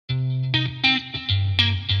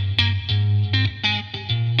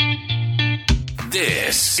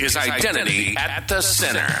This is Identity at the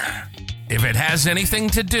Center. If it has anything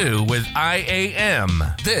to do with IAM,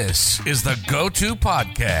 this is the go-to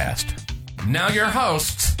podcast. Now your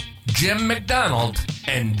hosts, Jim McDonald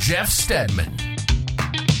and Jeff Stedman.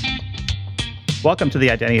 Welcome to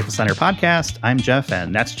the Identity at the Center podcast. I'm Jeff,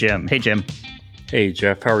 and that's Jim. Hey, Jim. Hey,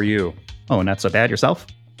 Jeff. How are you? Oh, not so bad. Yourself?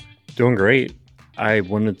 Doing great. I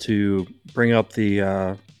wanted to bring up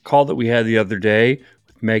the call that we had the other day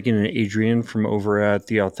with Megan and Adrian from over at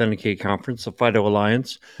the Authenticate conference, the FIDO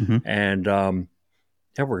Alliance. Mm-hmm. And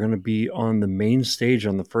we're going to be on the main stage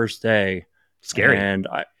on the first day. Scary. And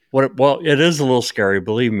it is a little scary.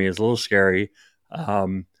 Believe me, it's a little scary.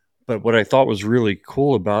 But what I thought was really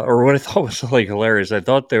cool about, or what I thought was like hilarious, I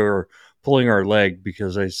thought they were pulling our leg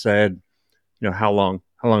because I said, how long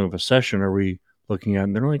of a session are we looking at?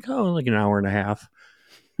 And they're like, like an hour and a half.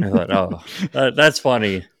 And I thought, that's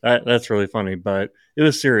funny. That's really funny, but it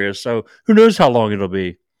was serious. So who knows how long it'll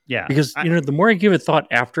be? Yeah. Because, the more I give it thought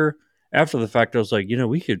after the fact, I was like,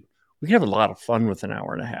 we could have a lot of fun with an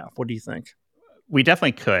hour and a half. What do you think? We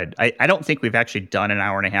definitely could. I don't think we've actually done an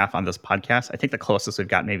hour and a half on this podcast. I think the closest we've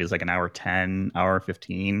got maybe is like an hour 10, hour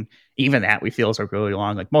 15. Even that we feel is really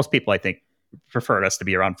long. Like most people, I think, preferred us to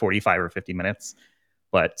be around 45 or 50 minutes.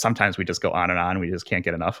 But sometimes we just go on and on. We just can't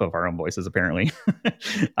get enough of our own voices, apparently.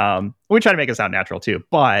 We try to make it sound natural, too.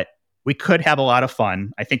 But we could have a lot of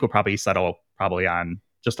fun. I think we'll probably settle on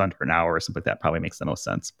just under an hour or something. That probably makes the most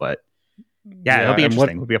sense. But yeah, it'll be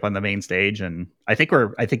interesting. We'll be up on the main stage. And I think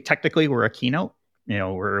technically we're a keynote.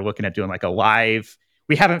 We're looking at doing like a live.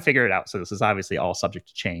 We haven't figured it out. So this is obviously all subject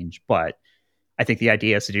to change. But I think the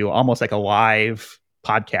idea is to do almost like a live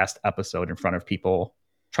podcast episode in front of people,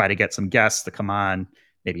 try to get some guests to come on,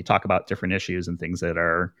 maybe talk about different issues and things that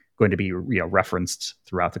are going to be referenced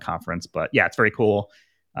throughout the conference. But yeah, it's very cool.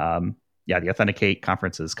 The Authenticate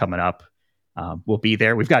conference is coming up. We'll be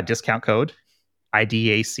there. We've got a discount code,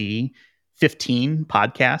 IDAC 15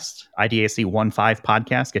 podcast, IDAC 15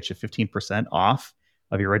 podcast, gets you 15% off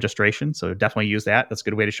of your registration. So definitely use that. That's a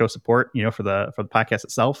good way to show support, for the podcast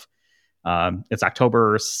itself. It's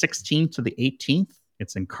October 16th to the 18th.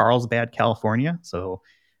 It's in Carlsbad, California. So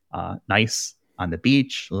nice on the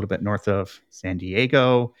beach, a little bit north of San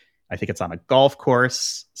Diego. I think it's on a golf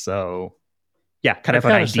course. So yeah, kind of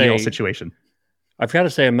an ideal situation. I've got to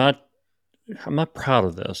say, I'm not proud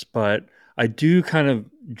of this, but I do kind of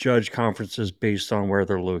judge conferences based on where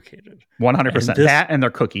they're located. 100%. That and their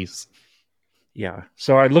cookies. Yeah.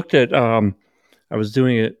 So I looked at, I was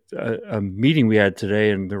doing a meeting we had today,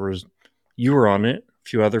 and you were on it, a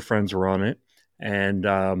few other friends were on it,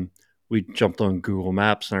 and we jumped on Google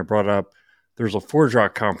Maps, and I brought up, there's a Forge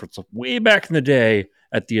Rock conference way back in the day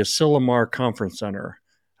at the Asilomar Conference Center.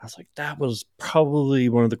 I was like, that was probably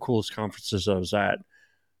one of the coolest conferences I was at.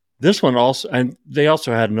 This one also, and they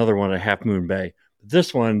also had another one at Half Moon Bay.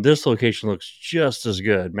 This location looks just as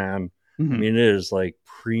good, man. Mm-hmm. I mean, it is like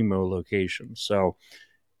primo location. So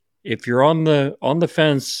if you're on the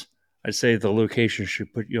fence, I'd say the location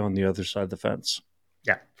should put you on the other side of the fence.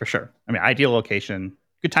 Yeah, for sure. I mean, ideal location,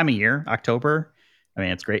 good time of year, October. I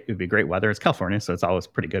mean, it's great. It would be great weather. It's California, so it's always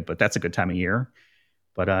pretty good, but that's a good time of year.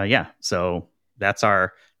 But so that's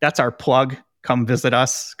our plug. Come visit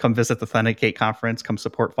us. Come visit the Authenticate conference. Come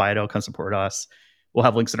support FIDO. Come support us. We'll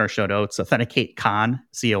have links in our show notes.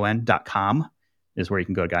 AuthenticateCon.com is where you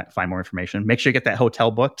can go to find more information. Make sure you get that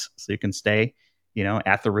hotel booked so you can stay,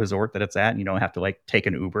 at the resort that it's at. And you don't have to take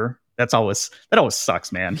an Uber. That always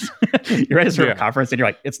sucks, man. You're at a conference and you're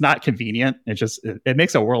like, it's not convenient. It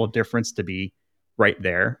makes a world of difference to be right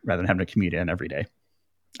there rather than having to commute in every day.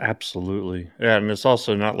 Absolutely. Yeah, and it's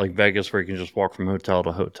also not like Vegas where you can just walk from hotel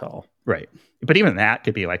to hotel. Right. But even that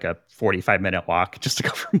could be like a 45-minute walk just to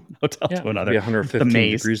go from one hotel to another. It'd be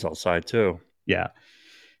 115 degrees outside too. Yeah.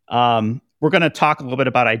 We're going to talk a little bit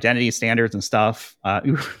about identity standards and stuff.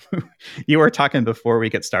 You were talking before we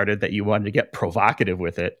get started that you wanted to get provocative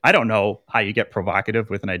with it. I don't know how you get provocative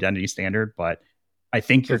with an identity standard, but I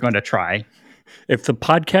think you're going to try. If the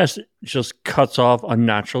podcast just cuts off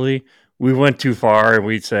unnaturally, we went too far and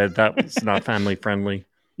we said that was not family friendly.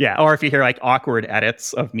 Yeah. Or if you hear awkward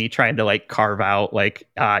edits of me trying to carve out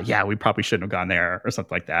we probably shouldn't have gone there or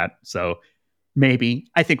something like that. So maybe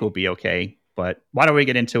I think we'll be okay. But why don't we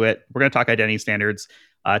get into it? We're going to talk identity standards.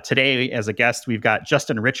 Today, as a guest, we've got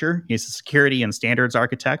Justin Richer. He's a security and standards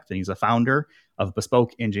architect, and he's a founder of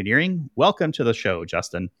Bespoke Engineering. Welcome to the show,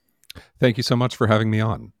 Justin. Thank you so much for having me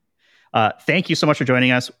on. Thank you so much for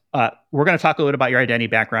joining us. We're going to talk a little bit about your identity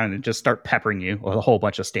background and just start peppering you with a whole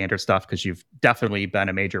bunch of standard stuff because you've definitely been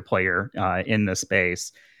a major player in this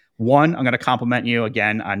space. One, I'm going to compliment you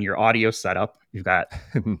again on your audio setup. You've got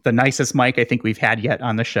the nicest mic I think we've had yet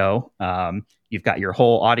on the show. You've got your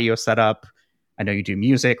whole audio setup. I know you do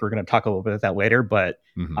music. We're going to talk a little bit of that later, but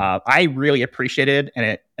I really appreciated,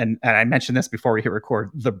 and I mentioned this before we hit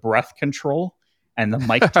record, the breath control and the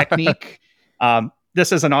mic technique.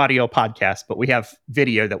 This is an audio podcast, but we have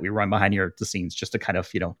video that we run behind the scenes just to kind of,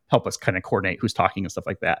 help us kind of coordinate who's talking and stuff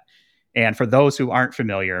like that. And for those who aren't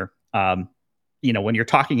familiar, when you're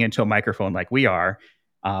talking into a microphone like we are,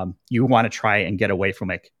 you want to try and get away from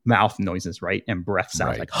like mouth noises, right? And breath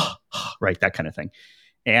sounds like, right, that kind of thing.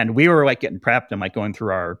 And we were like getting prepped and like going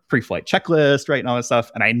through our pre-flight checklist, right, and all that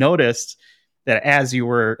stuff. And I noticed that as we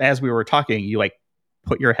were talking, you like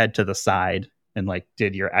put your head to the side and like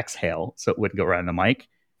did your exhale so it wouldn't go right on the mic.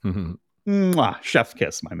 Mwah, chef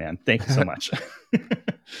kiss, my man. Thank you so much.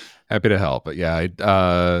 Happy to help. But yeah,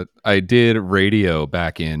 I did radio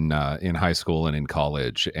back in high school and in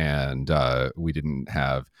college, and we didn't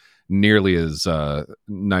have nearly as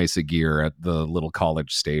nice a gear at the little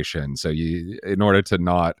college station. So in order to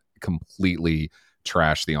not completely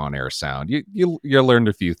trash the on-air sound, you learned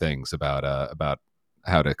a few things about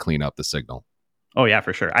how to clean up the signal. Oh yeah,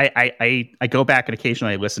 for sure. I go back and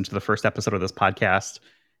occasionally listen to the first episode of this podcast.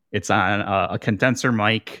 It's on a condenser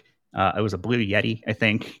mic. It was a Blue Yeti, I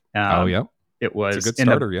think. Oh yeah, it was it's a good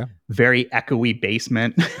starter. In a very echoey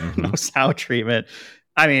basement, no sound treatment.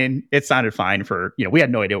 I mean, it sounded fine for, we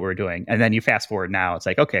had no idea what we were doing. And then you fast forward now, it's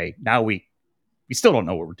like, okay, now we still don't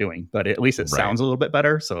know what we're doing, but at least it sounds a little bit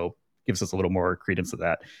better. So gives us a little more credence to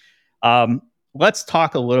that. Let's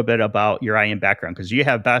talk a little bit about your IM background, because you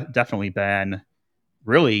have definitely been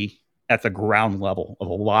really at the ground level of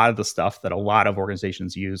a lot of the stuff that a lot of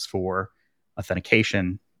organizations use for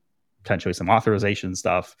authentication, potentially some authorization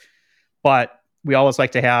stuff. But we always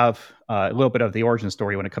like to have a little bit of the origin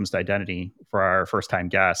story when it comes to identity for our first-time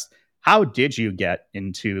guests. How did you get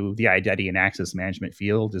into the identity and access management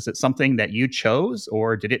field? Is it something that you chose,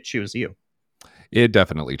 or did it choose you? It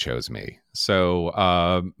definitely chose me. So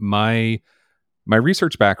my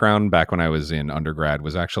research background back when I was in undergrad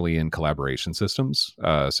was actually in collaboration systems.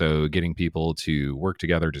 So getting people to work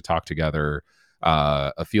together, to talk together,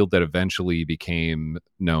 a field that eventually became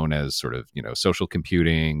known as sort of, social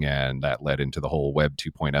computing, and that led into the whole Web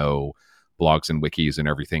 2.0, blogs and wikis and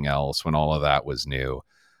everything else when all of that was new.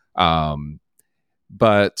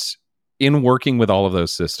 But in working with all of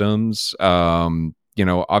those systems,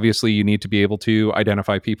 obviously you need to be able to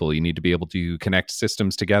identify people. You need to be able to connect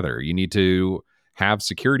systems together. You need to have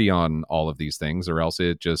security on all of these things, or else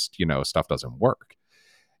it just, stuff doesn't work.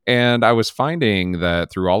 And I was finding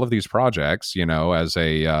that through all of these projects, as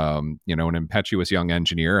a, an impetuous young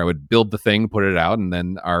engineer, I would build the thing, put it out, and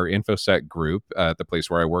then our InfoSec group at the place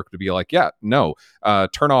where I work would be like,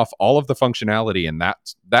 turn off all of the functionality, and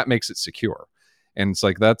that makes it secure. And it's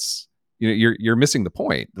like, that's, you're missing the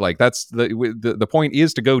point. Like, that's the point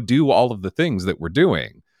is to go do all of the things that we're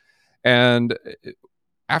doing. And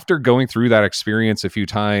after going through that experience a few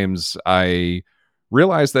times, I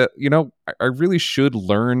realized that, I really should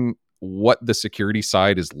learn what the security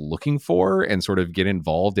side is looking for and sort of get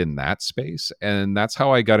involved in that space. And that's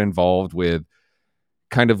how I got involved with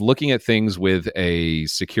kind of looking at things with a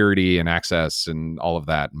security and access and all of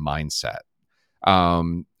that mindset.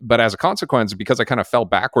 But as a consequence, because I kind of fell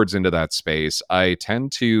backwards into that space, I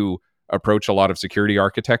tend to approach a lot of security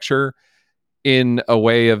architecture in a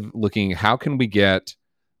way of looking, how can we get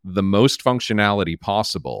the most functionality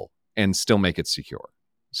possible and still make it secure?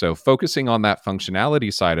 So focusing on that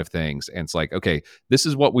functionality side of things, and it's like, okay, this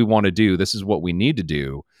is what we want to do. This is what we need to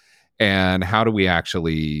do. And how do we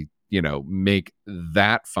actually, make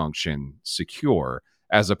that function secure,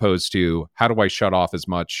 as opposed to how do I shut off as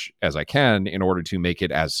much as I can in order to make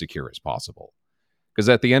it as secure as possible? Because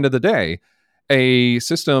at the end of the day, a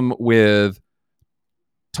system with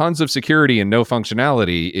tons of security and no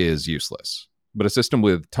functionality is useless. But a system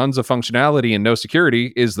with tons of functionality and no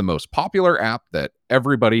security is the most popular app that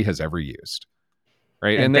everybody has ever used,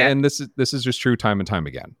 right? And this is just true time and time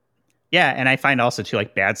again. Yeah, and I find also too,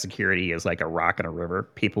 like, bad security is like a rock in a river.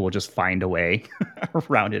 People will just find a way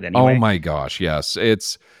around it anyway. Oh my gosh, yes,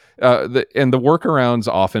 it's the workarounds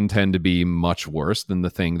often tend to be much worse than the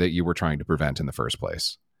thing that you were trying to prevent in the first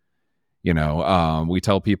place. We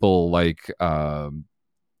tell people like,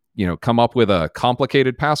 come up with a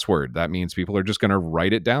complicated password. That means people are just going to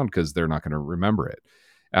write it down because they're not going to remember it.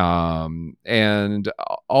 And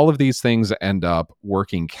all of these things end up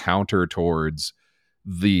working counter towards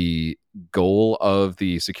the goal of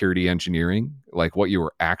the security engineering, like what you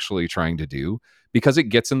were actually trying to do, because it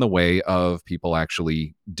gets in the way of people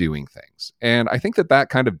actually doing things. And I think that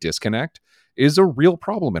kind of disconnect is a real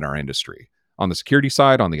problem in our industry. On the security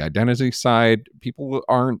side, on the identity side, people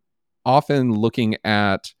aren't often looking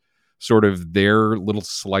at sort of their little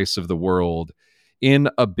slice of the world in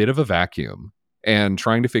a bit of a vacuum and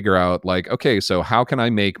trying to figure out, like, okay, so how can I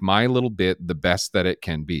make my little bit the best that it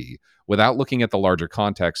can be without looking at the larger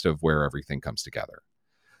context of where everything comes together.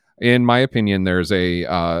 In my opinion, there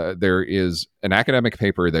is an academic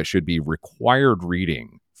paper that should be required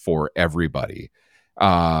reading for everybody,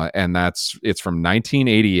 and it's from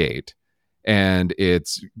 1988, and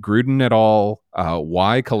it's Gruden et al.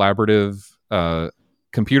 Why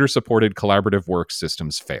computer-supported collaborative work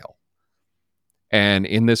systems fail. And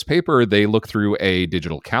in this paper, they look through a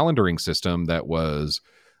digital calendaring system that was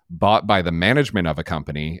bought by the management of a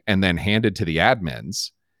company and then handed to the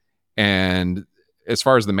admins. And as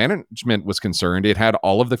far as the management was concerned, it had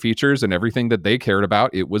all of the features and everything that they cared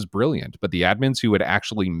about. It was brilliant. But the admins who would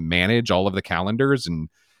actually manage all of the calendars and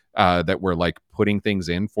that were like putting things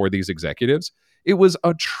in for these executives, it was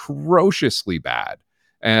atrociously bad.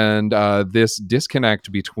 And this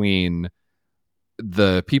disconnect between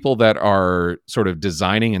the people that are sort of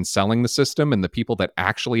designing and selling the system and the people that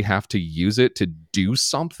actually have to use it to do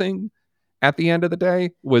something at the end of the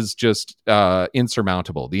day was just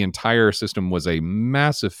insurmountable. The entire system was a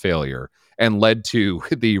massive failure and led to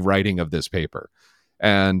the writing of this paper.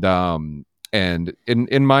 And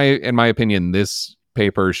in my opinion, this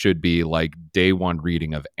paper should be like day one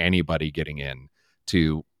reading of anybody getting in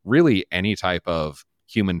to really any type of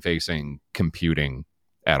human facing computing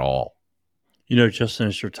at all. You know, Justin,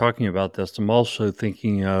 as you're talking about this, I'm also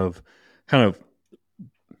thinking of kind of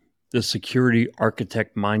the security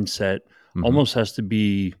architect mindset. Almost has to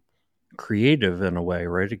be creative in a way,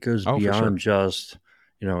 right? It goes beyond just,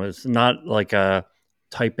 it's not like a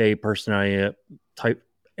type A personality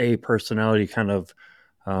kind of,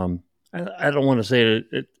 I don't want to say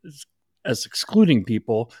it's as excluding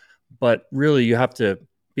people, but really you have to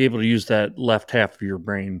be able to use that left half of your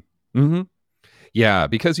brain. Mm-hmm. Yeah,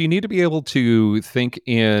 because you need to be able to think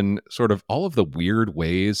in sort of all of the weird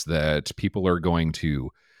ways that people are going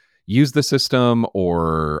to use the system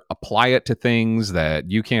or apply it to things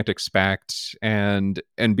that you can't expect, and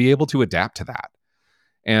be able to adapt to that.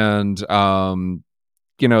 And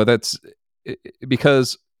that's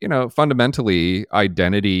because fundamentally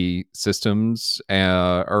identity systems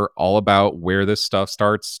are all about where this stuff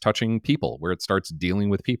starts touching people, where it starts dealing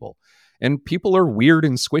with people, and people are weird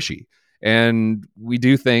and squishy. And we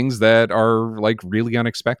do things that are like really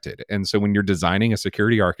unexpected. And so when you're designing a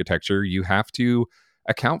security architecture, you have to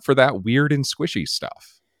account for that weird and squishy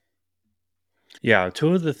stuff. Yeah.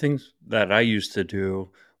 Two of the things that I used to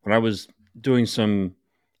do when I was doing some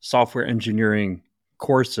software engineering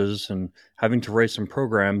courses and having to write some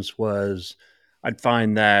programs was I'd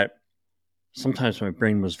find that sometimes my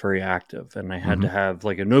brain was very active and I had to have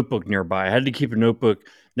like a notebook nearby. I had to keep a notebook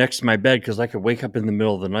next to my bed because I could wake up in the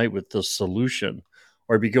middle of the night with the solution,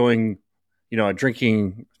 or be going,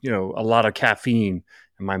 drinking, a lot of caffeine,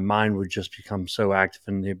 and my mind would just become so active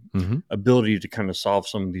in the ability to kind of solve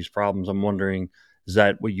some of these problems. I'm wondering, is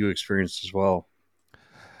that what you experienced as well?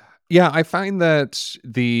 Yeah, I find that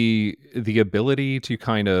the ability to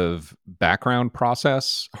kind of background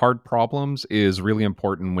process hard problems is really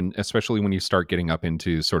important especially when you start getting up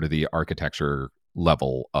into sort of the architecture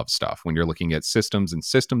level of stuff. When you're looking at systems and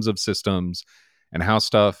systems of systems and how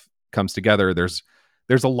stuff comes together, there's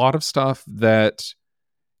a lot of stuff that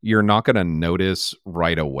you're not going to notice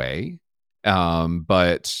right away.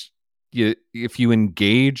 But if you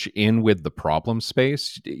engage in with the problem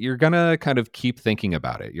space, you're going to kind of keep thinking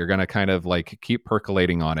about it. You're going to kind of like keep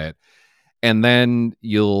percolating on it. And then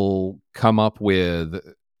you'll come up with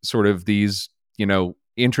sort of these,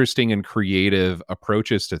 interesting and creative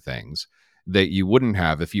approaches to things that you wouldn't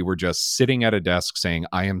have if you were just sitting at a desk saying,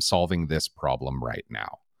 I am solving this problem right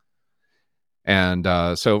now. And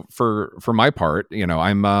so for my part,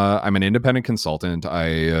 I'm an independent consultant. I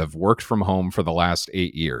have worked from home for the last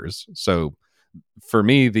 8 years. So for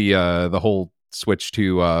me, the whole switch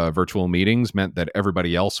to virtual meetings meant that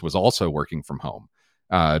everybody else was also working from home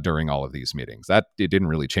during all of these meetings. It didn't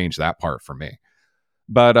really change that part for me.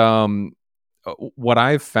 But what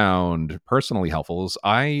I've found personally helpful is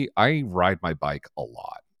I ride my bike a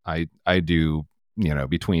lot. I do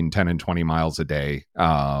between 10 and 20 miles a day.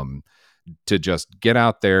 To just get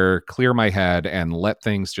out there, clear my head, and let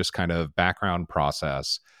things just kind of background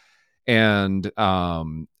process. And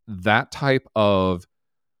that type of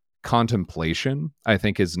contemplation, I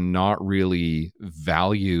think, is not really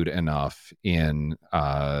valued enough in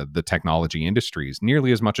the technology industries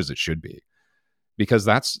nearly as much as it should be, because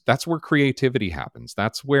that's where creativity happens.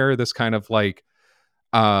 That's where this kind of like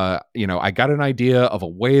I got an idea of a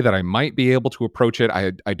way that I might be able to approach it.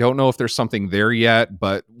 I don't know if there's something there yet,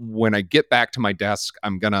 but when I get back to my desk,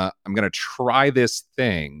 I'm gonna try this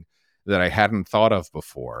thing that I hadn't thought of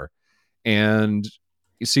before, and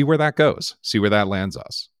you see where that goes, see where that lands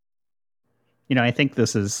us. I think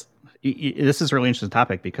this is a really interesting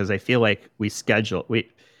topic because I feel like we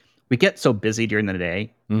get so busy during the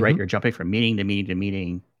day, right? You're jumping from meeting to meeting to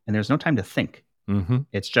meeting, and there's no time to think.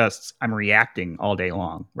 It's just I'm reacting all day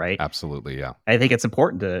long, right? Absolutely, yeah. I think it's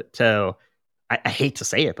important to I hate to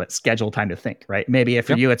say it, but schedule time to think, right? Maybe if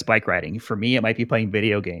for you it's bike riding, for me it might be playing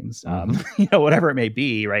video games, whatever it may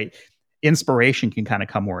be, right? Inspiration can kind of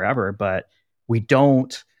come wherever, but we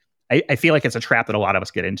don't. I feel like it's a trap that a lot of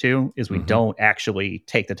us get into is we don't actually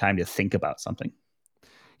take the time to think about something.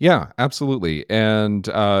 Yeah, absolutely, and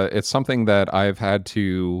it's something that I've had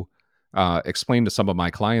to explain to some of my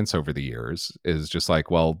clients over the years is just like,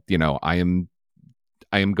 well, I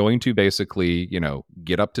am going to basically,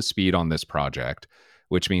 get up to speed on this project,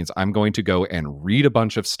 which means I'm going to go and read a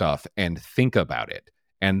bunch of stuff and think about it.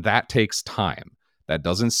 And that takes time. That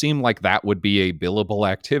doesn't seem like that would be a billable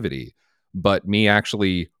activity, but me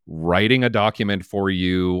actually writing a document for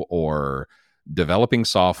you or developing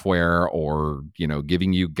software or,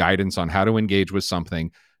 giving you guidance on how to engage with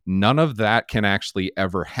something, none of that can actually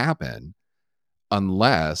ever happen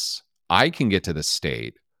unless I can get to the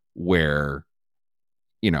state where,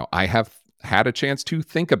 I have had a chance to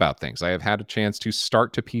think about things. I have had a chance to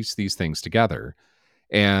start to piece these things together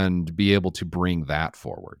and be able to bring that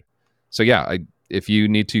forward. So yeah, if you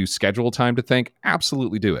need to schedule time to think,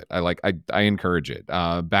 absolutely do it. I encourage it.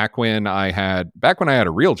 Back when I had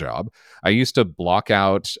a real job, I used to block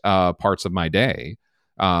out parts of my day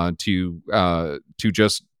to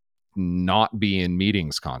just not be in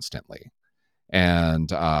meetings constantly.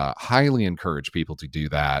 And highly encourage people to do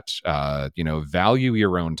that. Value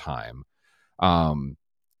your own time. And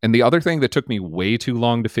the other thing that took me way too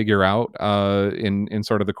long to figure out in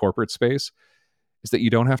sort of the corporate space is that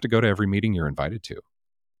you don't have to go to every meeting you're invited to.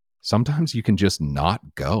 Sometimes you can just not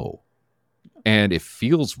go. And it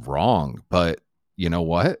feels wrong, but you know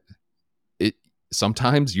what?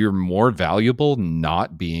 Sometimes you're more valuable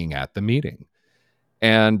not being at the meeting.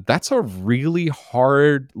 And that's a really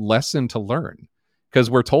hard lesson to learn because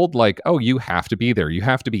we're told like, oh, you have to be there. You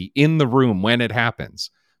have to be in the room when it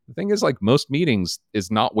happens. The thing is, like, most meetings is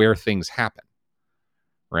not where things happen,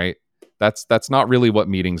 right? That's not really what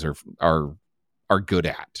meetings are good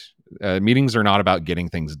at. Meetings are not about getting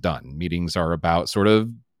things done. Meetings are about sort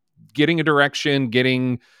of getting a direction,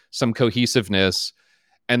 getting some cohesiveness,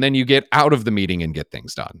 and then you get out of the meeting and get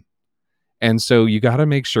things done. And so you got to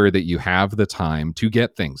make sure that you have the time to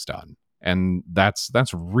get things done. And that's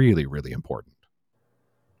really, really important.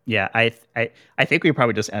 Yeah, I think we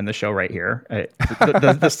probably just end the show right here.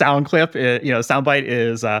 The sound clip, soundbite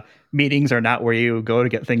is meetings are not where you go to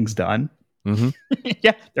get things done.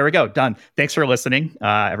 Yeah, there we go. Done. Thanks for listening,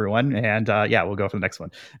 everyone. And we'll go for the next one.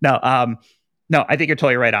 No, I think you're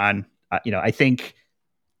totally right on. I think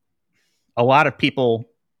a lot of people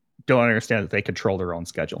don't understand that they control their own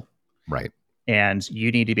schedule. Right. And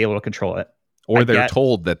you need to be able to control it. Or they're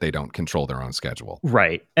told that they don't control their own schedule.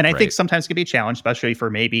 Right. And I think sometimes it can be a challenge, especially for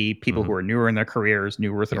maybe people who are newer in their careers,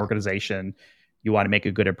 newer with an organization. You want to make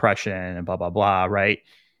a good impression and blah, blah, blah. Right.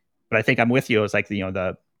 But I think I'm with you. It's like,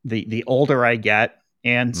 the older I get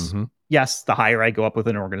and yes, the higher I go up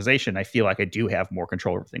within an organization, I feel like I do have more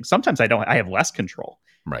control over things. Sometimes I have less control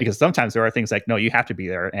because sometimes there are things like, no, you have to be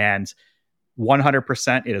there. And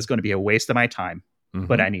 100% it is going to be a waste of my time,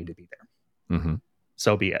 but I need to be there.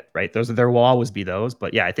 So be it, right? There will always be those,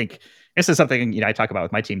 but yeah, I think this is something I talk about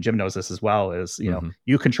with my team. Jim knows this as well. Is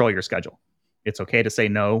you control your schedule. It's okay to say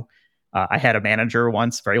no. I had a manager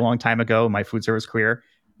once, very long time ago, in my food service career.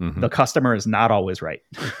 The customer is not always right.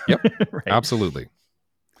 Yep, right. Absolutely.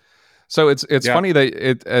 So it's funny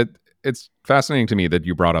that it's fascinating to me that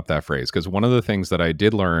you brought up that phrase because one of the things that I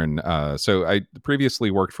did learn. So I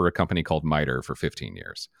previously worked for a company called MITRE for 15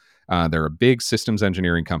 years. They're a big systems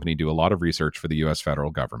engineering company, do a lot of research for the U.S. federal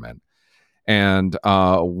government. And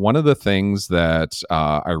one of the things that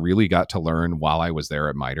I really got to learn while I was there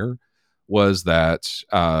at MITRE was that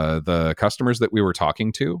the customers that we were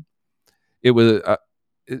talking to,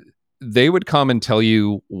 they would come and tell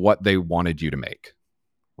you what they wanted you to make,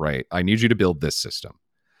 right? I need you to build this system.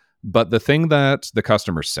 But the thing that the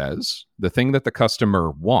customer says, the thing that the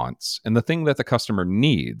customer wants, and the thing that the customer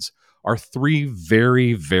needs are three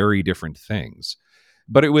very, very different things.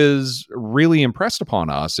 But it was really impressed upon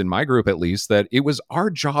us, in my group at least, that it was our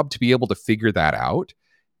job to be able to figure that out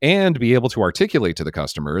and be able to articulate to the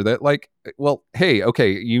customer that, like, well, hey,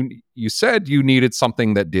 okay, you said you needed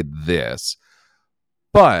something that did this,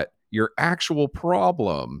 but your actual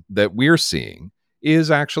problem that we're seeing is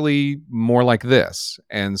actually more like this.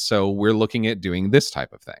 And so we're looking at doing this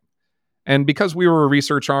type of thing. And because we were a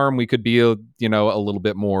research arm, we could be a little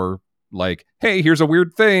bit more like, hey, here's a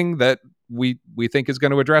weird thing that we think is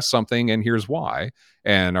going to address something, and here's why.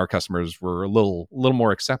 And our customers were a little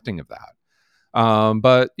more accepting of that.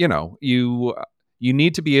 But you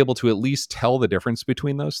need to be able to at least tell the difference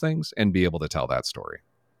between those things and be able to tell that story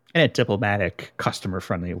in a diplomatic,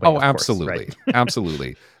 customer-friendly way. Oh, of absolutely, course, right?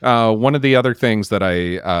 absolutely. One of the other things that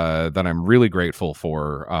I'm really grateful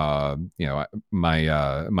for,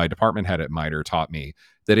 my department head at MITRE taught me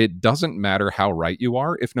that it doesn't matter how right you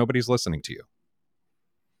are if nobody's listening to you.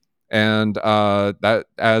 And that,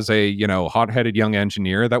 as a hot-headed young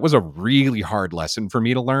engineer, that was a really hard lesson for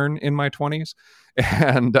me to learn in my 20s,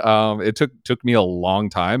 and it took me a long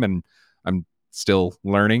time, and I'm still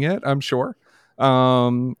learning it, I'm sure.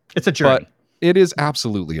 It's a journey. But it is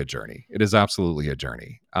absolutely a journey. It is absolutely a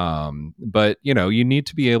journey. But you need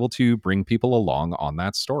to be able to bring people along on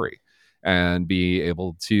that story and be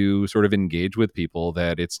able to sort of engage with people,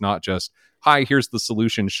 that it's not just, hi, here's the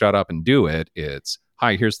solution, shut up and do it. It's,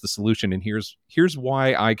 hi, here's the solution, and here's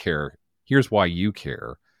why I care. Here's why you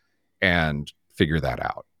care, and figure that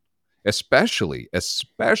out. Especially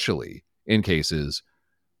in cases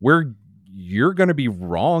where you're going to be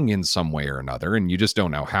wrong in some way or another, and you just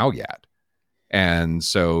don't know how yet. And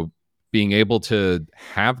so being able to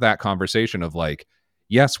have that conversation of like,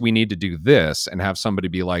 yes, we need to do this, and have somebody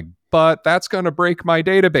be like, but that's going to break my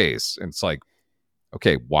database. And it's like,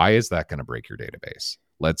 okay, why is that going to break your database?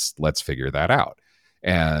 Let's figure that out.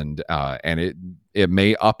 And it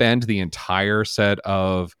may upend the entire set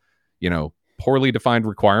of, poorly defined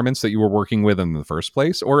requirements that you were working with in the first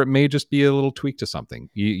place, or it may just be a little tweak to something.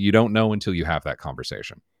 You don't know until you have that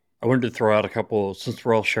conversation. I wanted to throw out a couple, since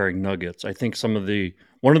we're all sharing nuggets. I think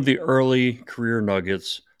one of the early career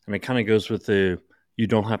nuggets, and it kind of goes with you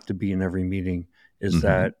don't have to be in every meeting, is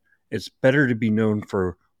that it's better to be known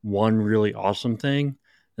for one really awesome thing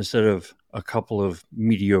instead of a couple of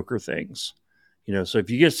mediocre things. So if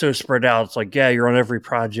you get so spread out, it's like, yeah, you're on every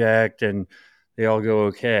project and they all go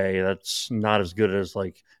okay. That's not as good as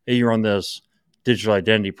like, hey, you're on this digital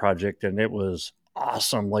identity project and it was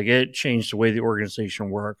awesome. Like, it changed the way the organization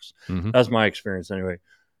works. That's my experience anyway.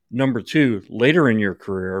 Number two, later in your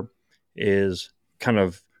career, is kind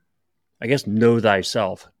of, I guess, know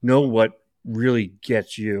thyself. Know what really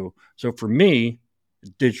gets you. So for me,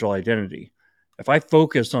 digital identity. If I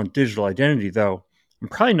focus on digital identity, though, I'm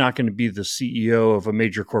probably not going to be the CEO of a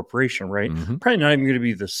major corporation, right? Probably not even going to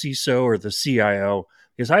be the CISO or the CIO,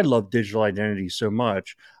 because I love digital identity so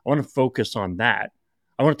much. I want to focus on that.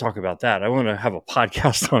 I want to talk about that. I want to have a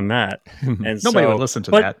podcast on that. And Nobody would listen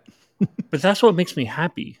to that. But that's what makes me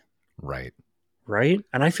happy. Right.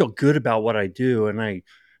 And I feel good about what I do. And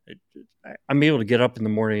I'm able to get up in the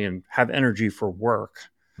morning and have energy for work.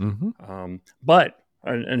 But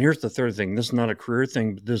here's the third thing. This is not a career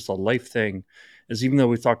thing, but this is a life thing. Is even though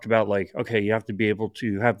we talked about like, okay, you have to be able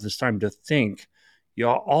to have this time to think, you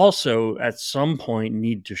also at some point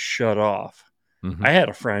need to shut off. I had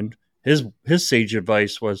a friend, his sage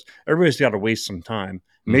advice was, everybody's got to waste some time.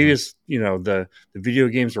 Maybe it's, the video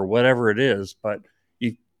games or whatever it is, but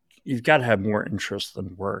you've got to have more interest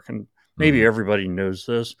than work. And maybe everybody knows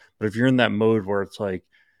this, but if you're in that mode where it's like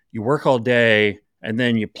you work all day and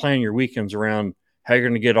then you plan your weekends around how you're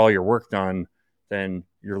going to get all your work done, then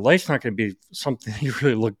your life's not going to be something you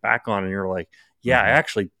really look back on and you're like, yeah, I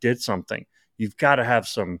actually did something. You've got to have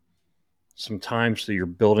some time so you're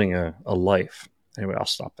building a life. Anyway, I'll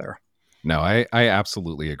stop there. No, I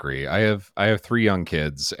absolutely agree. I have 3 young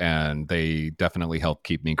kids, and they definitely help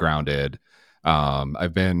keep me grounded.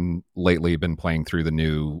 I've lately been playing through the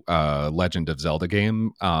new Legend of Zelda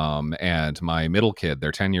game, and my middle kid,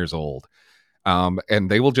 they're 10 years old.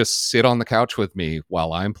 And they will just sit on the couch with me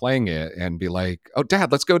while I'm playing it and be like, oh,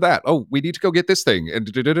 Dad, let's go that. Oh, we need to go get this thing.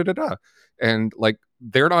 And like,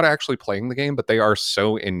 they're not actually playing the game, but they are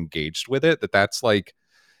so engaged with it that's like,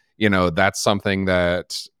 that's something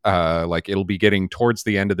that like, it'll be getting towards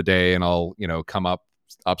the end of the day, and I'll, come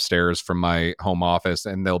upstairs from my home office,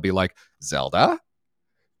 and they'll be like, Zelda?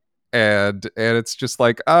 And it's just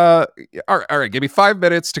like, all right, give me 5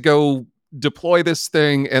 minutes to go deploy this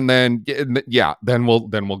thing, and then then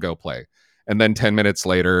we'll go play. And then 10 minutes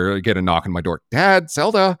later, I get a knock on my door, Dad,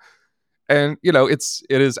 Zelda. And it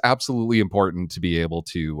is absolutely important to be able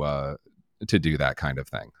to do that kind of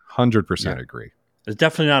thing. 100% agree. It's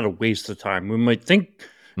definitely not a waste of time. We might think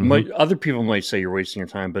Other people might say you're wasting your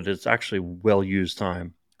time, but it's actually well used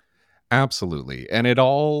time. Absolutely. And it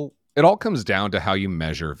all comes down to how you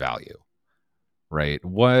measure value. Right?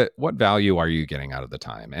 What value are you getting out of the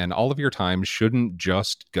time? And all of your time shouldn't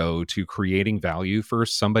just go to creating value for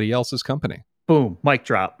somebody else's company. Boom, mic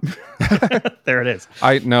drop. There it is.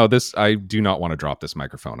 I do not want to drop this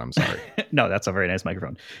microphone. I'm sorry. No, that's a very nice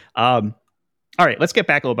microphone. All right, let's get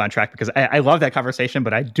back a little bit on track, because I love that conversation,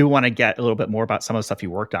 but I do want to get a little bit more about some of the stuff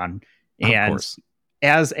you worked on. And of course.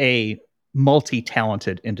 As a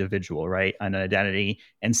multi-talented individual, right, on identity,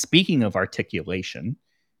 and speaking of articulation,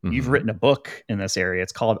 you've written a book in this area.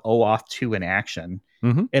 It's called OAuth 2 in Action.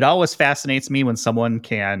 It always fascinates me when someone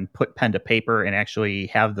can put pen to paper and actually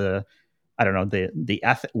have the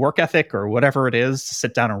work ethic or whatever it is to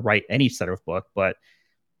sit down and write any sort of book. But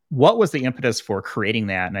what was the impetus for creating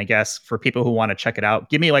that? And I guess for people who want to check it out,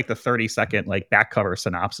 give me like the 30-second like back cover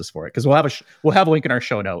synopsis for it, because we'll have a link in our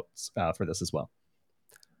show notes for this as well.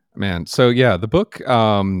 Man, so yeah, the book,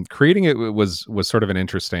 creating it was sort of an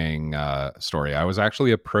interesting story. I was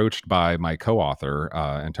actually approached by my co-author,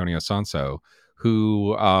 Antonio Sanso,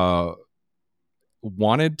 who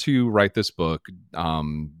wanted to write this book,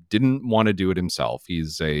 didn't want to do it himself.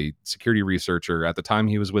 He's a security researcher. At the time,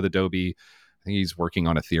 he was with Adobe. I think he's working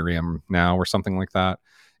on Ethereum now or something like that.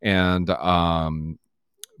 And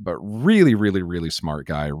but really, really, really smart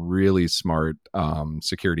guy, really smart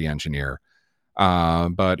security engineer.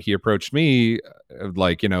 But he approached me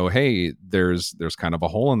like, hey, there's kind of a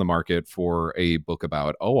hole in the market for a book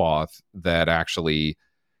about OAuth that actually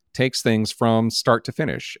takes things from start to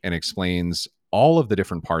finish and explains all of the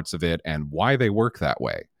different parts of it and why they work that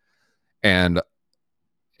way. And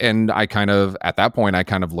I kind of, at that point, I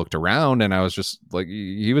kind of looked around and I was just like,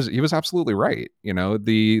 he was absolutely right.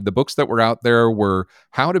 The books that were out there were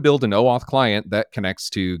how to build an OAuth client that connects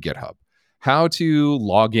to GitHub, how to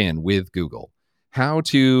log in with Google, how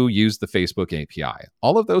to use the Facebook API.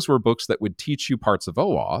 All of those were books that would teach you parts of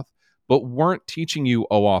OAuth, but weren't teaching you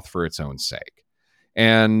OAuth for its own sake.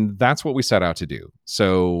 And that's what we set out to do.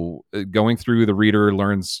 So going through, the reader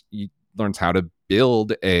learns how to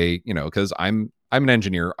build because I'm an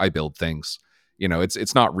engineer, I build things.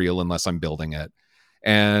 It's not real unless I'm building it.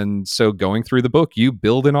 And so going through the book, you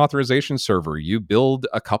build an authorization server, you build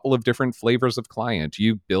a couple of different flavors of client,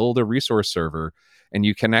 you build a resource server, and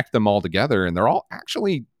you connect them all together. And they're all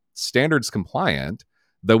actually standards compliant,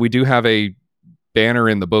 though we do have a banner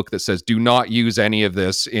in the book that says, do not use any of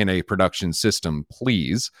this in a production system,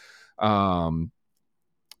 please. And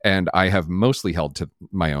I have mostly held to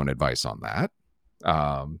my own advice on that.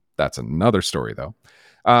 That's another story, though.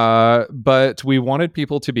 But we wanted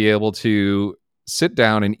people to be able to sit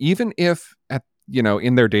down, and even if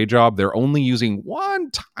in their day job, they're only using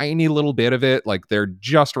one tiny little bit of it, like they're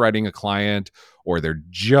just writing a client or they're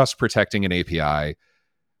just protecting an API,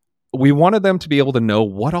 we wanted them to be able to know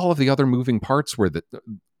what all of the other moving parts were that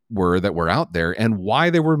were out there and why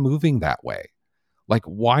they were moving that way. Like,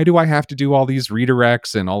 why do I have to do all these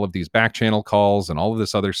redirects and all of these back channel calls and all of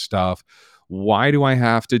this other stuff? Why do I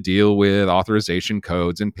have to deal with authorization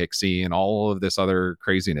codes and Pixie and all of this other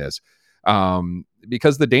craziness?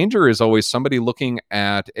 Because the danger is always somebody looking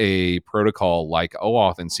at a protocol like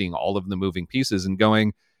OAuth and seeing all of the moving pieces and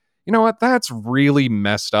going, you know what, that's really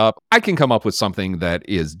messed up. I can come up with something that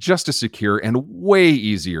is just as secure and way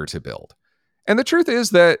easier to build. And the truth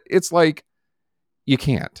is that it's like, you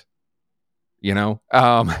can't.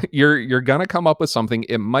 You're gonna come up with something.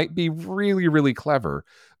 It might be really, really clever,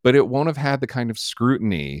 but it won't have had the kind of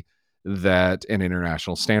scrutiny that an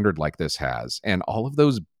international standard like this has. And all of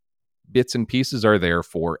those bits and pieces are there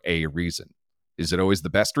for a reason. Is it always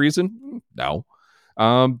the best reason? No.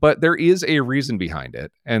 But there is a reason behind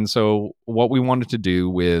it. And so what we wanted to do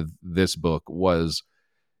with this book was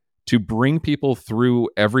to bring people through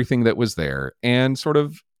everything that was there and sort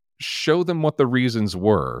of show them what the reasons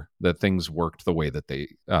were that things worked the way that they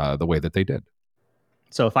did.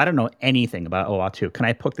 So if I don't know anything about OAuth 2, can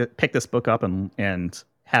I pick this book up and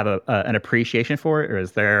have an appreciation for it, or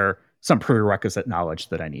is there some prerequisite knowledge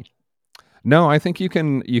that I need? No, I think you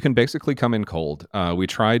can basically come in cold. We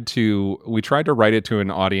tried to write it to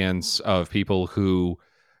an audience of people who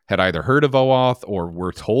had either heard of OAuth or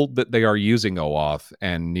were told that they are using OAuth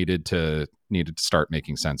and needed to start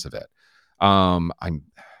making sense of it.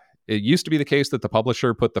 It used to be the case that the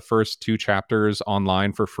publisher put the first 2 chapters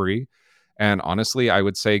online for free, and honestly, I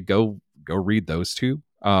would say go read those 2,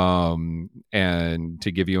 and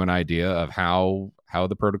to give you an idea of how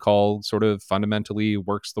the protocol sort of fundamentally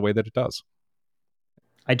works the way that it does.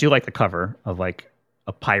 I do like the cover of like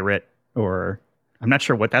a pirate or I'm not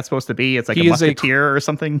sure what that's supposed to be. It's like He a is a musketeer or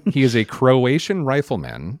something. He is a Croatian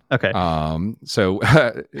rifleman. Okay. So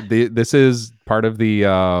this is part of the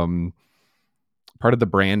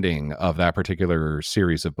branding of that particular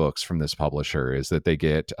series of books from this publisher is that they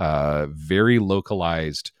get very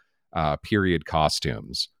localized period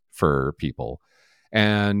costumes for people.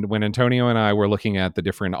 And when Antonio and I were looking at the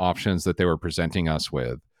different options that they were presenting us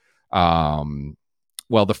with,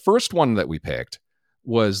 well, the first one that we picked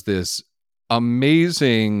was this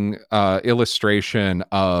amazing illustration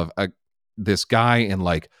of this guy in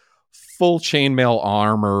like full chainmail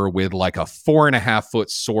armor with like a 4.5-foot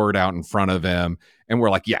sword out in front of him, and we're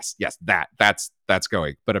like, yes, that's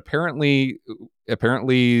going. But apparently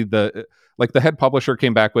the head publisher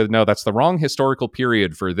came back with, no, that's the wrong historical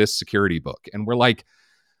period for this security book, and we're like,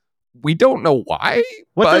 we don't know why.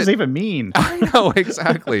 What does it even mean? I know,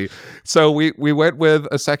 exactly. So we went with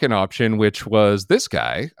a second option, which was this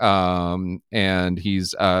guy, and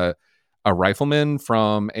he's a rifleman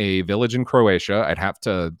from a village in Croatia. I'd have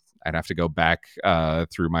to go back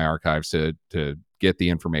through my archives to get the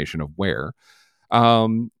information of where.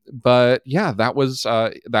 But yeah, that was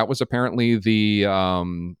apparently the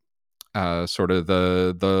sort of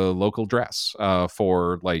the local dress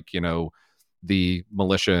for, like, you know, the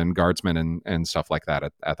militia and guardsmen and stuff like that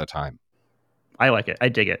at the time. I like it. I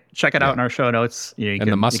dig it. Check it out in our show notes. You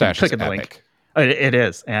and the mustache is the epic. Link. It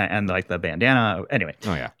is, and like the bandana. Anyway.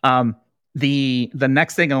 Oh yeah. The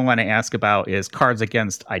next thing I want to ask about is Cards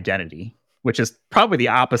Against Identity, which is probably the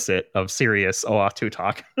opposite of serious OAuth 2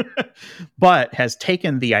 talk, but has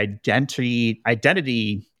taken the identity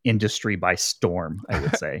industry by storm, I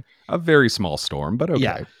would say. A very small storm, but okay.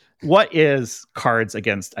 Yeah. What is Cards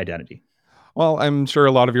Against Identity? Well, I'm sure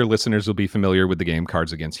a lot of your listeners will be familiar with the game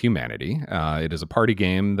Cards Against Humanity. It is a party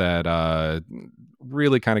game that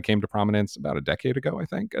really kind of came to prominence about a decade ago, I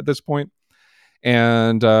think, at this point.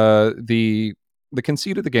 And the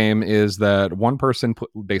conceit of the game is that one person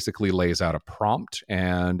basically lays out a prompt,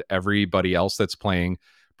 and everybody else that's playing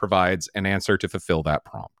provides an answer to fulfill that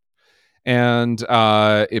prompt. And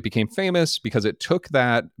it became famous because it took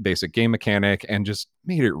that basic game mechanic and just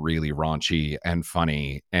made it really raunchy and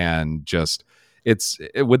funny, and just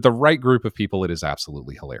with the right group of people, it is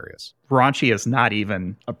absolutely hilarious. Raunchy is not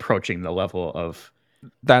even approaching the level of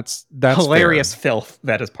that's hilarious fair. filth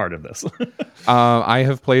that is part of this. I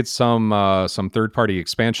have played some third-party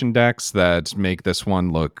expansion decks that make this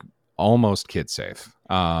one look almost kid safe.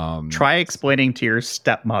 Try explaining to your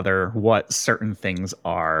stepmother what certain things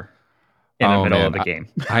are in the middle of a game.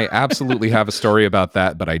 I absolutely have a story about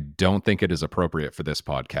that, but I don't think it is appropriate for this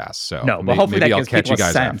podcast. So no, but hopefully maybe that I'll gives catch you people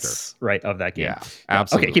guys sense, after. Right, of that game. Yeah,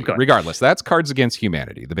 absolutely. Okay, keep going. Regardless, that's Cards Against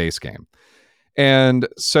Humanity, the base game. And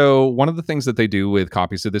so one of the things that they do with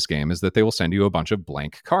copies of this game is that they will send you a bunch of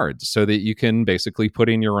blank cards so that you can basically put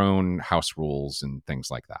in your own house rules and things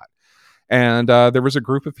like that. And there was a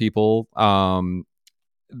group of people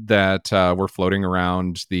that were floating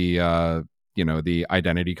around the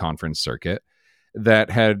identity conference circuit that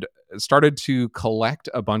had started to collect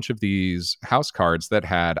a bunch of these house cards that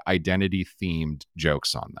had identity themed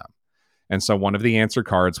jokes on them. And so one of the answer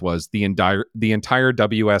cards was the entire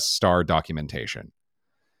WS Star documentation,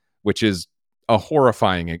 which is a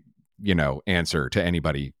horrifying, answer to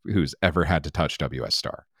anybody who's ever had to touch WS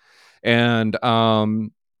Star. And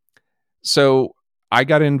so I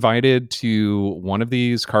got invited to one of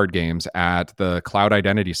these card games at the Cloud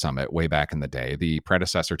Identity Summit way back in the day, the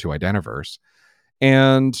predecessor to Identiverse.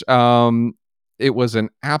 And it was an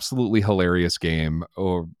absolutely hilarious game.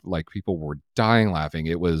 Or like, people were dying laughing.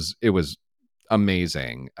 It was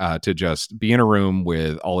amazing to just be in a room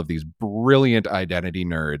with all of these brilliant identity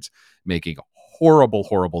nerds making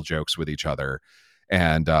horrible jokes with each other,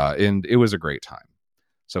 and it was a great time.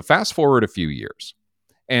 So fast forward a few years,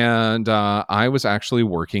 and I was actually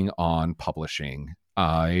working on publishing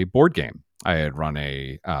a board game. I had run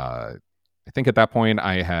I think at that point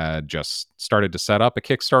I had just started to set up a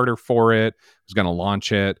Kickstarter for it. I was going to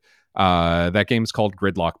launch it. That game's called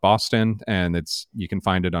Gridlock Boston, and you can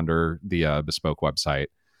find it under the Bespoke website.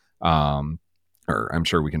 Or I'm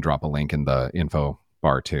sure we can drop a link in the info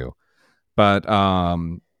bar too. But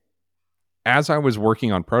as I was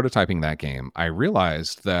working on prototyping that game, I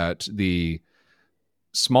realized that the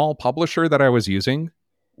small publisher that I was using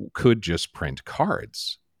could just print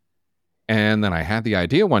cards. And then I had the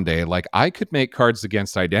idea one day, like, I could make Cards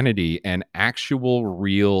Against Identity an actual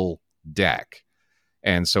real deck.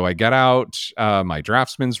 And so I got out my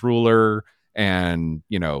draftsman's ruler and,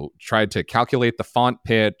 tried to calculate the font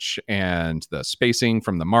pitch and the spacing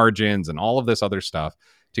from the margins and all of this other stuff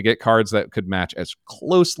to get cards that could match as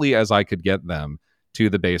closely as I could get them to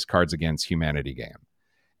the base Cards Against Humanity game.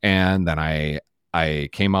 And then I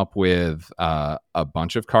came up with a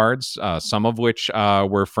bunch of cards, some of which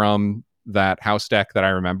were from that house deck that I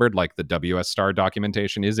remembered, like the WS Star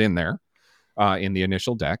documentation is in there in the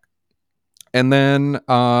initial deck. And then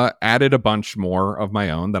added a bunch more of my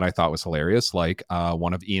own that I thought was hilarious, like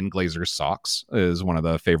one of Ian Glazer's socks is one of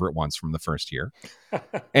the favorite ones from the first year.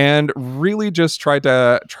 And really just tried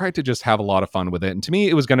to just have a lot of fun with it. And to me,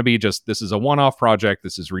 it was going to be just, this is a one-off project.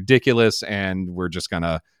 This is ridiculous. And we're going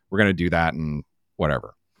to do that and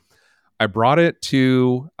whatever. I brought it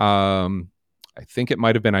to, I think it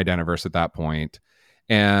might've been Identiverse at that point.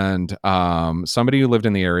 And somebody who lived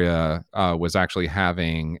in the area was actually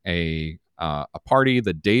having a party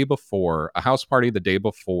the day before, a house party the day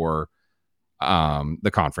before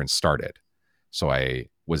the conference started. So I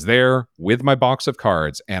was there with my box of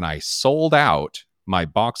cards, and I sold out my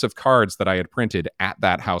box of cards that I had printed at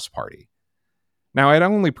that house party. Now, I'd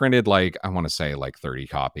only printed I want to say 30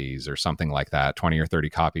 copies or something like that, 20 or 30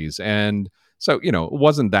 copies. And so, it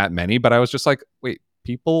wasn't that many, but I was just like, wait,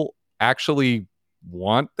 people actually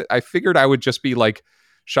want I figured I would just be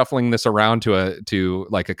shuffling this around to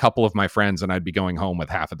a couple of my friends, and I'd be going home with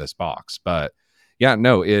half of this box. But yeah,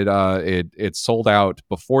 no, it sold out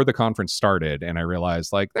before the conference started, and I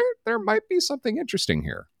realized there might be something interesting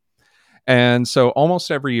here. And so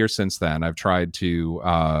almost every year since then, I've tried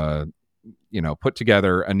to put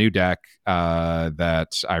together a new deck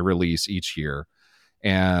that I release each year,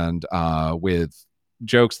 and with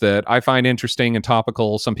jokes that I find interesting and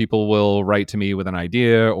topical. Some people will write to me with an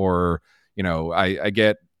idea, or I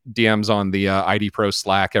get DMs on the ID Pro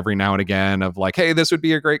Slack every now and again of hey, this would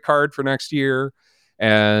be a great card for next year,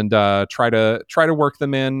 and try to work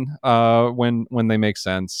them in when they make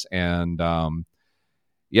sense. And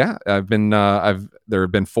yeah, there have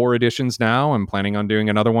been 4 editions now. I'm planning on doing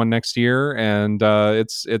another one next year, and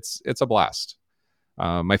it's a blast.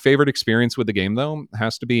 My favorite experience with the game, though,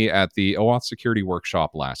 has to be at the OAuth Security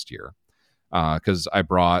Workshop last year, because I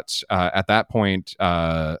brought, at that point,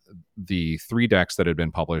 the 3 decks that had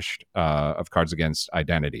been published of Cards Against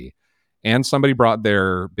Identity, and somebody brought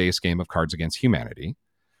their base game of Cards Against Humanity,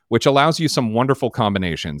 which allows you some wonderful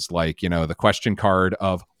combinations, the question card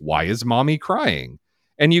of, why is mommy crying?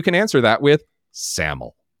 And you can answer that with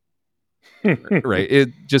SAML. Right? It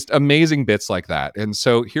just amazing bits like that. And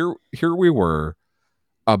so here we were,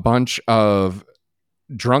 a bunch of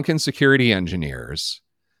drunken security engineers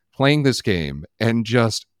playing this game and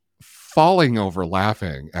just falling over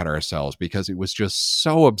laughing at ourselves because it was just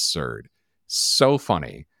so absurd, so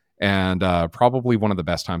funny, and probably one of the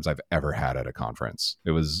best times I've ever had at a conference.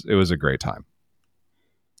 It was a great time.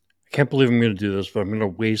 I can't believe I'm going to do this, but I'm going to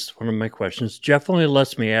waste one of my questions. Jeff only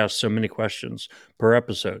lets me ask so many questions per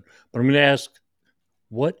episode, but I'm going to ask,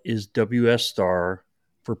 what is WS Star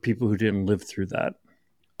for people who didn't live through that?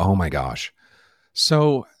 Oh my gosh.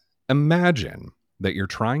 So imagine that you're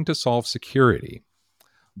trying to solve security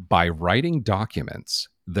by writing documents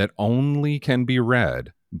that only can be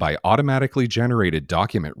read by automatically generated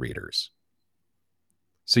document readers.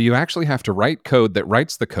 So you actually have to write code that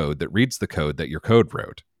writes the code that reads the code that your code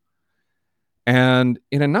wrote. And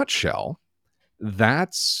in a nutshell,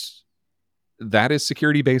 that is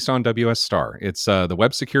security based on WS Star. It's the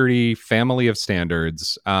web security family of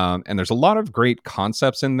standards, and there's a lot of great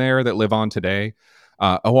concepts in there that live on today.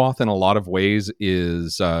 OAuth, in a lot of ways,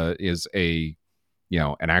 is a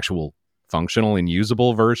an actual functional and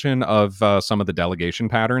usable version of some of the delegation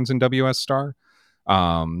patterns in WS Star.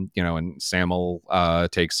 And SAML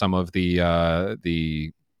takes some of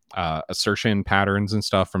the assertion patterns and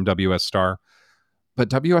stuff from WS Star. But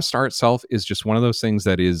WS Star itself is just one of those things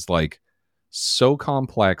that is so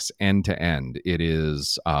complex end to end. It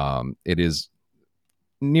is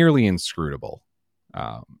nearly inscrutable.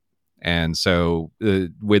 And so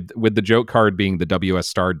with the joke card being the WS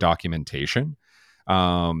Star documentation,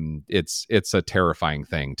 it's a terrifying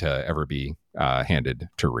thing to ever be handed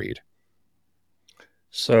to read.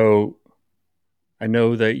 So I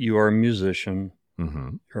know that you are a musician,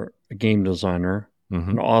 Mm-hmm. you're a game designer,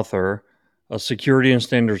 Mm-hmm. an author, a security and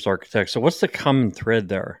standards architect. So what's the common thread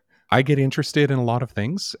there? I get interested in a lot of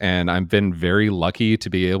things, and I've been very lucky to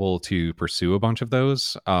be able to pursue a bunch of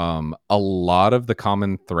those. A lot of the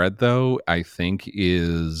common thread, though, I think,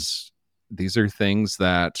 is these are things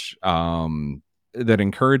that that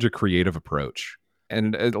encourage a creative approach.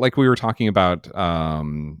 And like we were talking about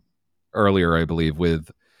earlier, I believe,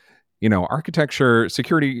 with architecture,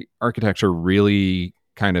 security architecture really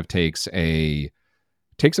kind of takes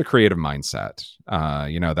takes a creative mindset.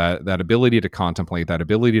 That ability to contemplate, that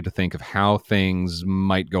ability to think of how things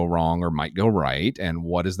might go wrong or might go right, and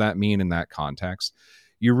what does that mean in that context.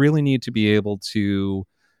 You really need to be able to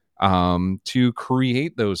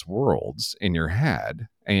create those worlds in your head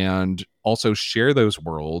and also share those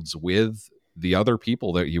worlds with the other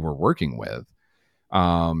people that you were working with.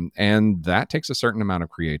 And that takes a certain amount of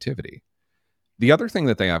creativity. The other thing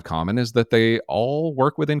that they have common is that they all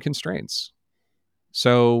work within constraints.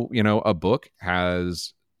 So, a book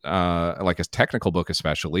has, like a technical book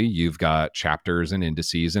especially, you've got chapters and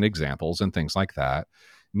indices and examples and things like that.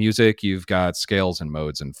 Music, you've got scales and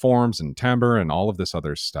modes and forms and timbre and all of this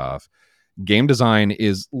other stuff. Game design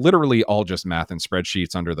is literally all just math and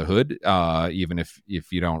spreadsheets under the hood, even if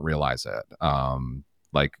you don't realize it.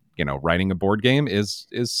 Writing a board game is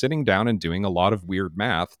sitting down and doing a lot of weird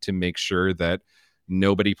math to make sure that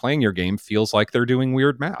nobody playing your game feels like they're doing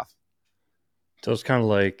weird math. So it's kind of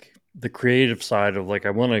like the creative side of like, I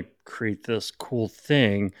want to create this cool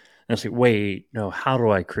thing. And I say, wait, no, how do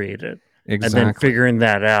I create it? Exactly. And then figuring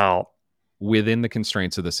that out within the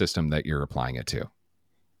constraints of the system that you're applying it to.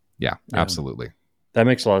 Yeah, absolutely. That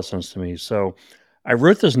makes a lot of sense to me. So I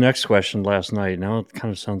wrote this next question last night. Now it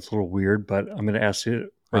kind of sounds a little weird, but I'm going to ask it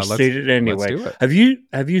or state it anyway. Let's do it.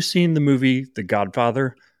 Have you seen the movie The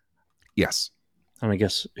Godfather? Yes. And I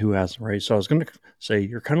guess who hasn't, right? So I was going to say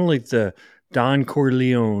you're kind of like the Don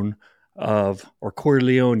Corleone of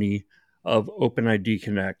OpenID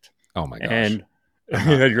Connect. Oh my gosh! And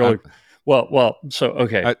you're like, well. So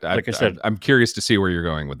okay, like I said, I'm curious to see where you're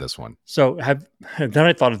going with this one. So then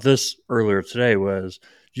I thought of this earlier today. Do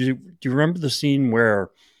you remember the scene where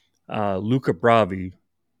Luca Brasi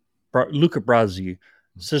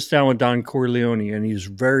sits down with Don Corleone and he's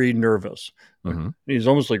very nervous. Mm-hmm. He's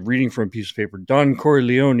almost like reading from a piece of paper. Don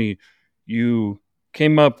Corleone, you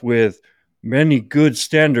came up with many good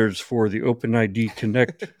standards for the OpenID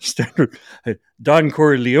Connect standard. Don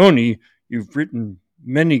Corleone, you've written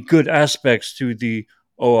many good aspects to the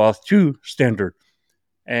OAuth 2 standard.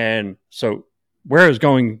 And so where I was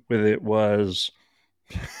going with it was,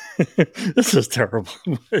 this is terrible.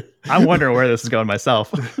 I'm wondering where this is going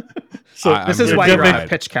myself. So this is why you write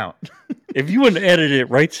pitch count. If you want to edit it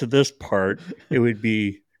right to this part, it would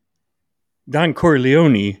be Don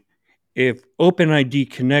Corleone. If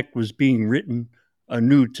OpenID Connect was being written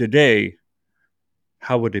anew today,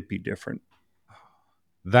 how would it be different?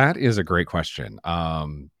 That is a great question.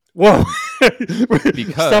 Whoa!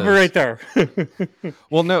 Because stop it right there.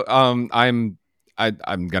 Well, no. I'm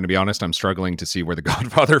going to be honest. I'm struggling to see where the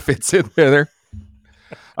Godfather fits in there.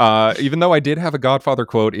 Even though I did have a Godfather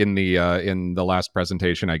quote in the last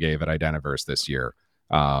presentation I gave at Identiverse this year.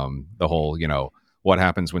 The whole, what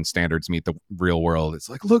happens when standards meet the real world? It's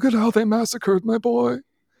like, look at how they massacred my boy.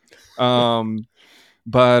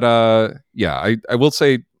 But I will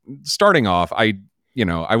say, starting off, I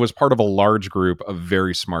was part of a large group of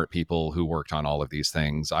very smart people who worked on all of these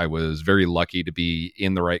things. I was very lucky to be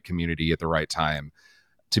in the right community at the right time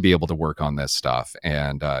to be able to work on this stuff.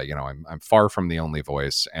 And, I'm far from the only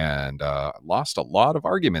voice and lost a lot of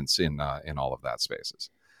arguments in all of that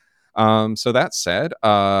spaces. So that said,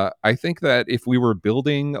 I think that if we were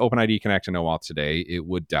building OpenID Connect and OAuth today, it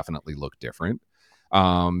would definitely look different,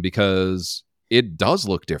 because it does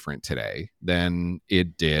look different today than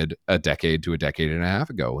it did a decade to a decade and a half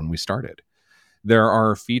ago when we started. There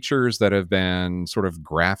are features that have been sort of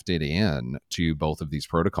grafted in to both of these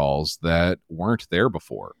protocols that weren't there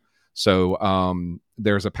before. So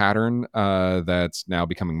there's a pattern that's now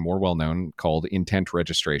becoming more well-known called intent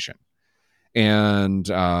registration. And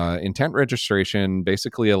intent registration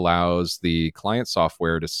basically allows the client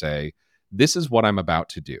software to say, this is what I'm about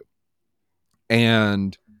to do.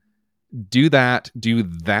 And do that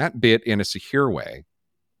bit in a secure way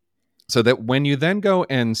so that when you then go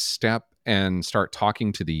and step and start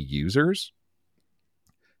talking to the users,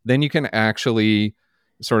 then you can actually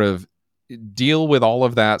sort of deal with all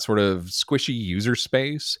of that sort of squishy user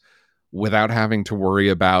space without having to worry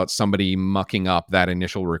about somebody mucking up that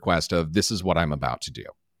initial request of this is what I'm about to do.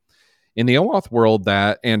 In the OAuth world,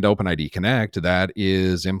 that and OpenID Connect, that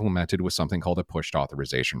is implemented with something called a pushed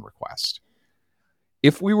authorization request.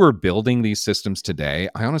 If we were building these systems today,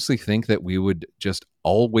 I honestly think that we would just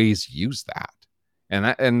always use that.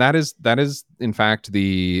 And that is in fact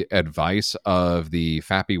the advice of the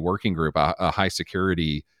FAPI working group, a high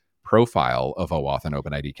security profile of OAuth and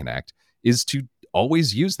OpenID Connect, is to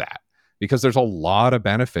always use that, because there's a lot of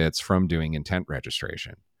benefits from doing intent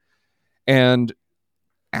registration. And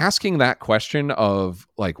asking that question of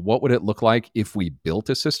like, what would it look like if we built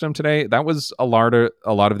a system today? That was a lot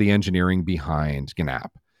of the engineering behind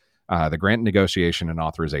GNAP. the Grant Negotiation and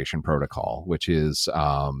Authorization Protocol, which is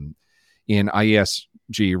in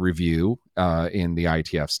IESG review in the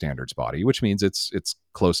IETF standards body, which means it's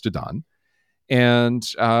close to done. And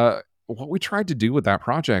what we tried to do with that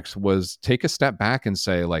project was take a step back and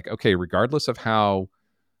say, like, okay, regardless of how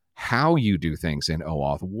you do things in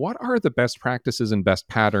OAuth, what are the best practices and best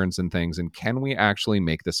patterns and things, and can we actually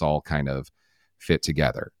make this all kind of fit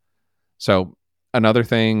together? So another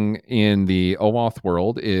thing in the OAuth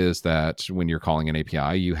world is that when you're calling an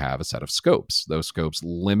API, you have a set of scopes. Those scopes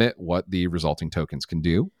limit what the resulting tokens can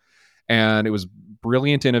do. And it was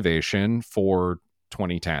brilliant innovation for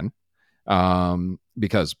 2010,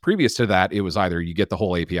 because previous to that, it was either you get the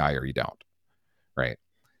whole API or you don't, right?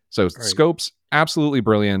 So scopes, absolutely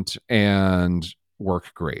brilliant and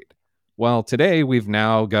work great. Well, today we've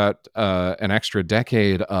now got an extra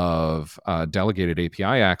decade of delegated API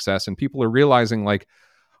access, and people are realizing, like,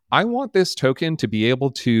 I want this token to be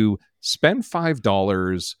able to spend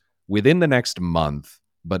 $5 within the next month,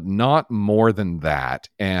 but not more than that,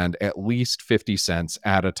 and at least 50 cents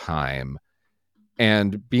at a time,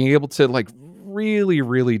 and being able to, like, really,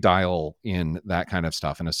 really dial in that kind of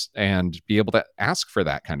stuff and be able to ask for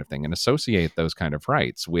that kind of thing and associate those kind of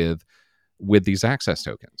rights with these access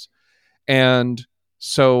tokens. And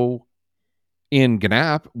so in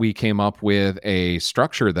GNAP, we came up with a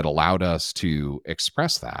structure that allowed us to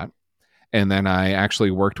express that. And then I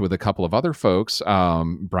actually worked with a couple of other folks,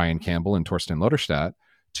 Brian Campbell and Torsten Loderstadt,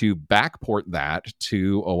 to backport that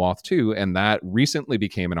to OAuth 2. And that recently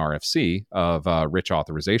became an RFC of rich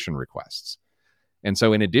authorization requests. And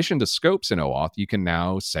so in addition to scopes in OAuth, you can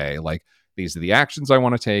now say, like, these are the actions I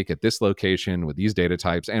want to take at this location with these data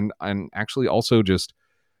types, and actually also just,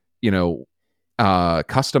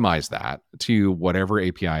 customize that to whatever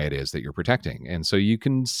API it is that you're protecting. And so you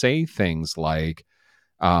can say things like,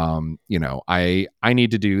 I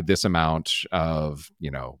need to do this amount of,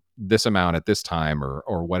 this amount at this time,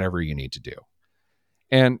 or whatever you need to do.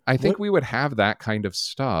 And I think we would have that kind of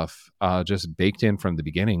stuff just baked in from the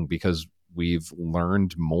beginning, because we've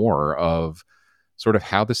learned more of sort of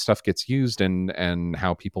how this stuff gets used and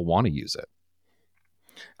how people want to use it.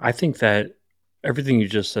 I think that everything you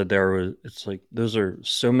just said there, it's like, those are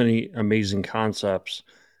so many amazing concepts.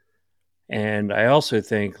 And I also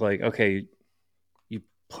think, like, okay, you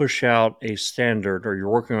push out a standard, or you're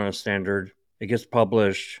working on a standard, it gets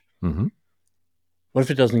published. Mm-hmm. What if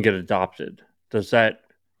it doesn't get adopted? Does that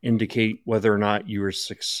indicate whether or not you were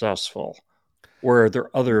successful? Or are there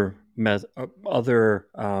other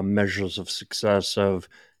measures of success of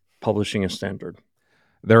publishing a standard?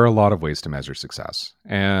 There are a lot of ways to measure success,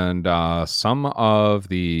 and some of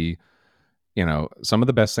the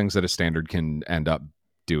best things that a standard can end up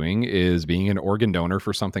doing is being an organ donor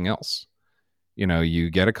for something else.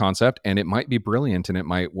 You get a concept and it might be brilliant and it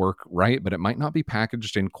might work right, but it might not be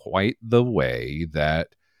packaged in quite the way that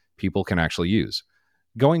people can actually use.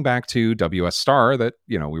 Going back to WS Star that,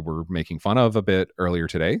 we were making fun of a bit earlier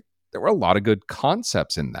today, there were a lot of good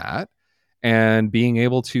concepts in that, and being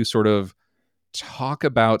able to sort of talk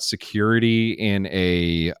about security in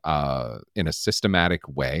a systematic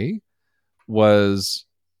way was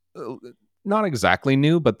not exactly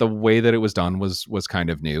new, but the way that it was done was kind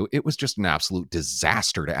of new. It was just an absolute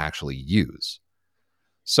disaster to actually use.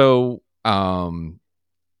 So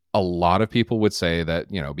a lot of people would say that,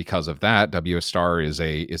 because of that, WS Star is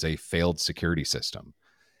a failed security system.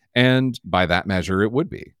 And by that measure, it would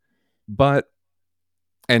be.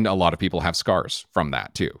 And a lot of people have scars from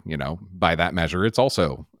that too. By that measure, it's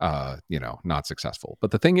also, not successful.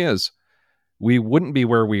 But the thing is, we wouldn't be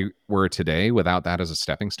where we were today without that as a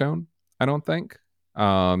stepping stone, I don't think.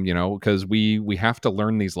 Because we have to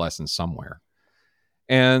learn these lessons somewhere.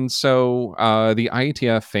 And so the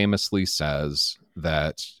IETF famously says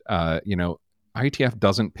that, IETF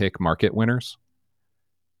doesn't pick market winners.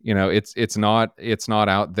 It's not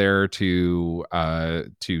out there to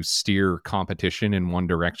steer competition in one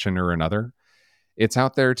direction or another. It's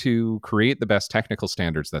out there to create the best technical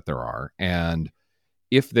standards that there are. And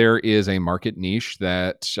if there is a market niche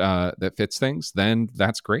that fits things, then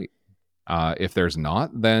that's great. If there's not,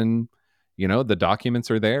 then the documents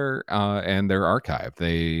are there and they're archived.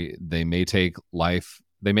 They may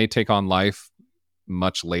take on life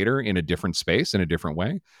much later in a different space, in a different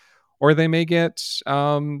way, or they may get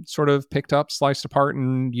sort of picked up, sliced apart,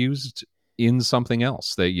 and used in something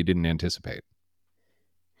else that you didn't anticipate.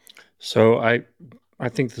 So I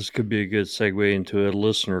think this could be a good segue into a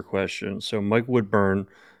listener question. So Mike Woodburn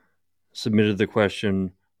submitted the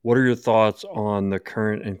question, what are your thoughts on the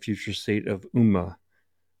current and future state of UMA?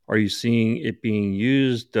 Are you seeing it being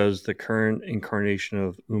used? Does the current incarnation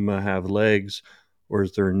of UMA have legs? or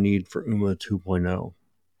is there a need for UMA 2.0?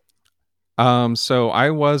 So I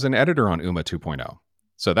was an editor on UMA 2.0.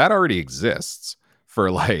 So that already exists for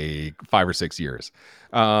like 5 or 6 years.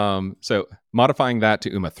 So modifying that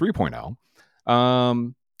to UMA 3.0,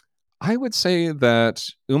 I would say that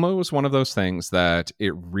UMA was one of those things that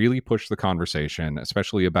it really pushed the conversation,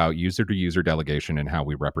 especially about user-to-user delegation and how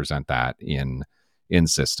we represent that in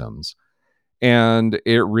systems. And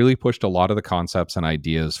it really pushed a lot of the concepts and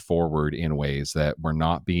ideas forward in ways that were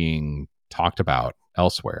not being talked about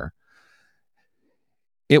elsewhere.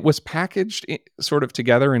 It was packaged sort of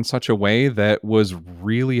together in such a way that was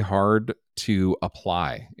really hard to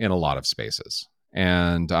apply in a lot of spaces.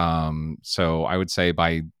 And so I would say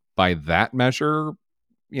by that measure,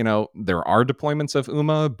 there are deployments of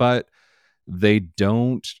UMA, but they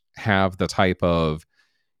don't have the type of,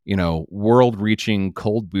 world-reaching,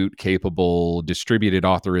 cold boot capable distributed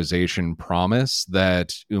authorization promise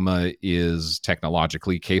that UMA is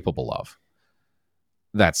technologically capable of.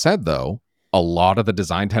 That said, though, a lot of the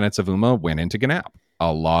design tenets of UMA went into GNAP.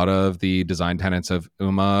 A lot of the design tenets of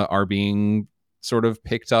UMA are being sort of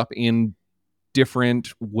picked up in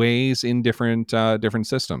different ways in different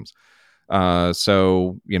systems.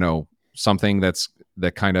 So, something that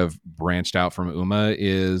kind of branched out from UMA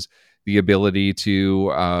is the ability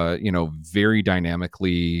to, very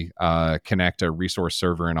dynamically connect a resource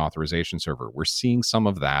server and authorization server. We're seeing some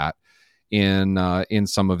of that in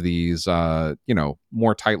some of these,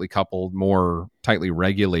 more tightly coupled, more tightly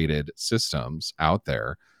regulated systems out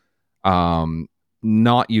there.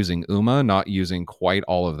 Not using UMA, not using quite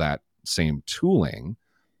all of that same tooling,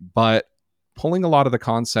 but pulling a lot of the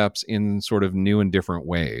concepts in sort of new and different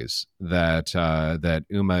ways that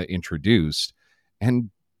UMA introduced and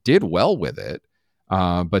did well with it,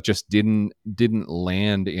 but just didn't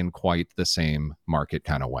land in quite the same market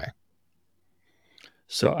kind of way.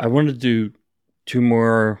 So I want to do 2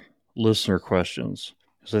 more listener questions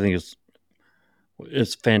because I think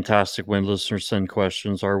it's fantastic when listeners send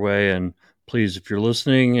questions our way. And please, if you're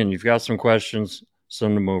listening and you've got some questions,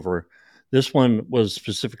 send them over. This one was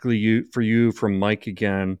specifically for you from Mike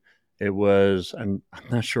again. It was, I'm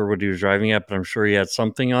not sure what he was driving at, but I'm sure he had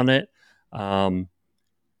something on it.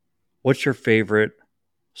 What's your favorite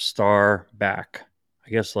star back? I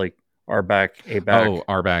guess like RBAC, ABAC. Oh,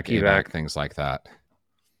 RBAC, ABAC, things like that.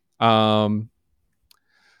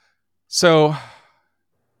 So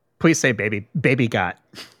please say baby got.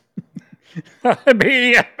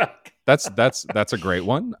 That's a great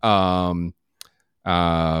one.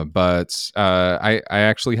 But I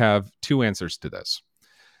actually have 2 answers to this.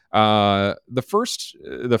 The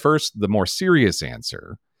more serious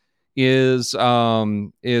answer is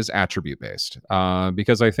attribute based,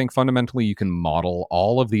 because I think fundamentally you can model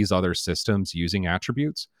all of these other systems using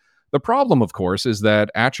attributes. The problem, of course, is that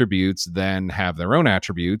attributes then have their own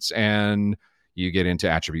attributes, and you get into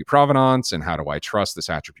attribute provenance and how do I trust this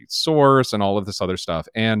attribute source and all of this other stuff.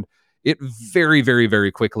 And it very, very, very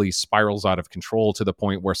quickly spirals out of control to the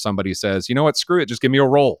point where somebody says, you know what, screw it, just give me a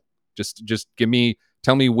role. Just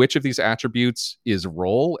tell me which of these attributes is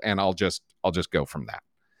role, and I'll just go from that.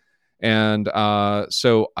 And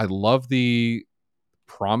so I love the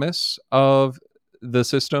promise of the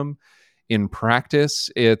system. In practice,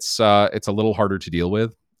 it's a little harder to deal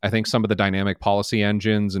with. I think some of the dynamic policy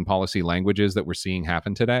engines and policy languages that we're seeing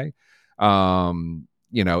happen today, is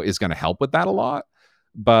going to help with that a lot.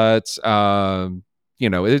 But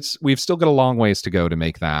we've still got a long ways to go to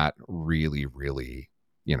make that really, really,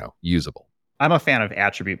 usable. I'm a fan of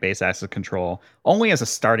attribute-based access control only as a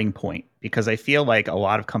starting point, because I feel like a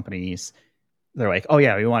lot of companies, they're like, oh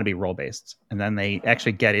yeah, we want to be role-based. And then they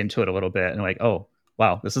actually get into it a little bit and like, oh,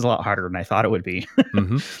 wow, this is a lot harder than I thought it would be.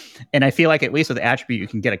 Mm-hmm. And I feel like at least with the attribute, you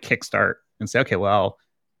can get a kickstart and say, okay, well,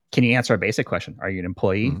 can you answer a basic question? Are you an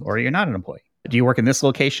employee or are you not an employee? Do you work in this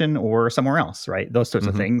location or somewhere else, right? Those sorts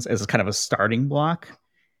of things as kind of a starting block.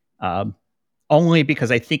 Only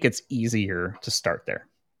because I think it's easier to start there.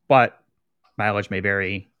 But mileage may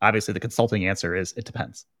vary. Obviously, the consulting answer is it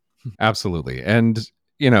depends. Absolutely. And,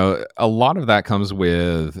 a lot of that comes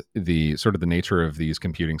with the sort of the nature of these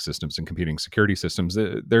computing systems and computing security systems.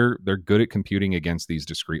 They're good at computing against these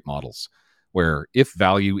discrete models where if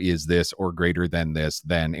value is this or greater than this,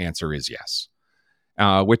 then answer is yes.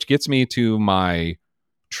 Which gets me to my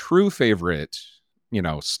true favorite,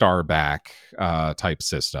 star back type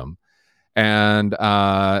system. And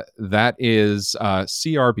that is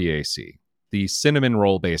CRBAC, the cinnamon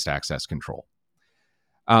roll-based access control.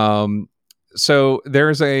 So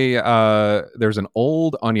there's an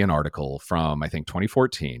old Onion article from, I think,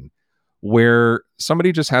 2014, where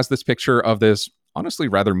somebody just has this picture of this honestly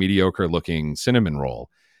rather mediocre looking cinnamon roll.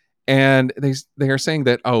 And they are saying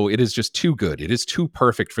that, oh, it is just too good. It is too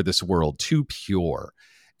perfect for this world, too pure.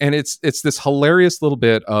 And it's this hilarious little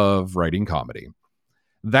bit of writing comedy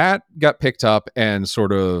that got picked up and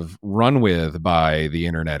sort of run with by the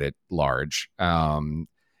internet at large.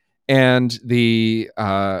 And the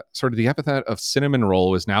sort of the epithet of cinnamon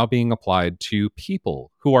roll is now being applied to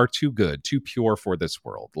people who are too good, too pure for this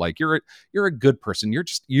world. Like you're a good person.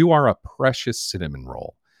 You are a precious cinnamon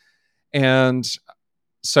roll. And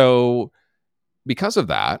so because of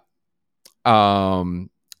that,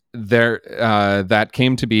 that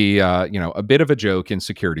came to be a bit of a joke in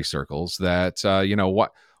security circles that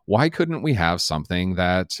why couldn't we have something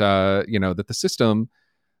that that the system,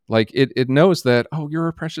 like it knows that, oh, you're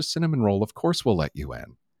a precious cinnamon roll, of course we'll let you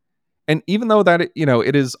in. And even though that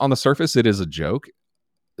it is on the surface, it is a joke,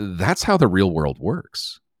 that's how the real world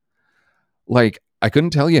works. Like, I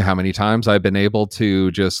couldn't tell you how many times I've been able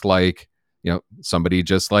to just like, somebody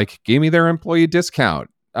just like gave me their employee discount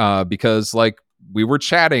because like we were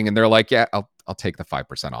chatting and they're like, yeah, I'll take the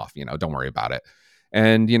 5% off, don't worry about it.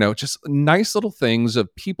 And, just nice little things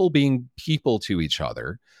of people being people to each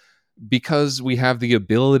other because we have the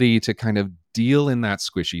ability to kind of deal in that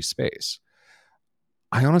squishy space.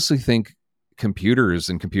 I honestly think computers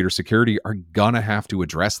and computer security are gonna have to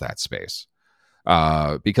address that space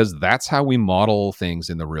because that's how we model things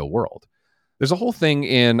in the real world. There's a whole thing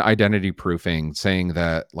in identity proofing saying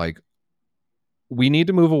that like we need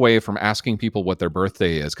to move away from asking people what their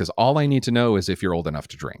birthday is because all I need to know is if you're old enough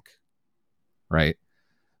to drink, right?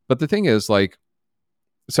 But the thing is, like,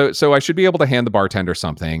 so I should be able to hand the bartender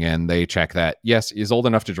something and they check that, yes, he's old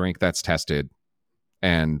enough to drink, that's tested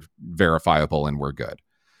and verifiable and we're good.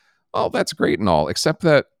 Oh, that's great and all, except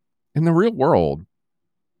that in the real world,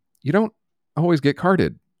 you don't always get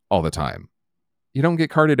carded all the time. You don't get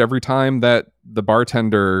carded every time that the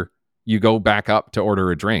bartender, you go back up to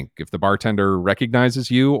order a drink. If the bartender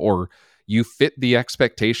recognizes you or you fit the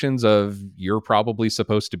expectations of you're probably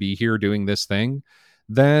supposed to be here doing this thing,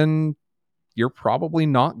 then you're probably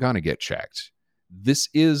not going to get checked. This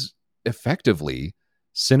is effectively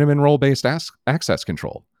cinnamon roll based access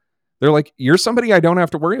control. They're like, you're somebody I don't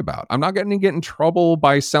have to worry about. I'm not going to get in trouble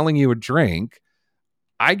by selling you a drink.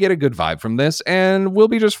 I get a good vibe from this and we'll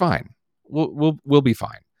be just fine. We'll be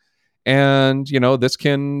fine. And, this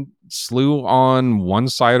can slew on one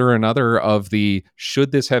side or another of the,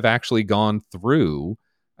 should this have actually gone through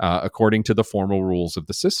according to the formal rules of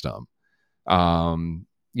the system?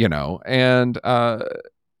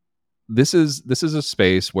 This is a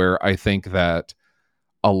space where I think that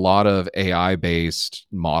a lot of AI based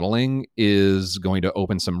modeling is going to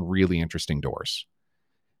open some really interesting doors.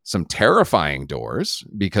 Some terrifying doors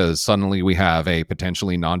because suddenly we have a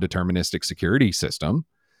potentially non-deterministic security system,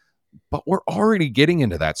 but we're already getting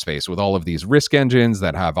into that space with all of these risk engines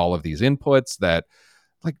that have all of these inputs that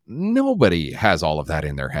like nobody has all of that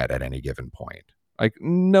in their head at any given point. Like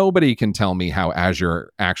nobody can tell me how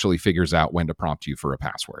Azure actually figures out when to prompt you for a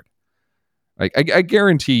password. Like I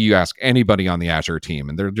guarantee you ask anybody on the Azure team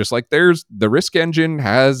and they're just like, there's the risk engine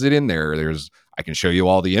has it in there. I can show you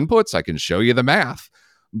all the inputs. I can show you the math.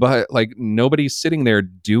 But like nobody's sitting there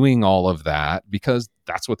doing all of that because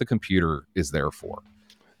that's what the computer is there for.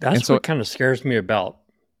 That's what kind of scares me about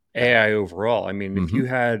AI overall. I mean, if you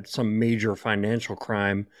had some major financial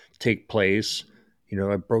crime take place,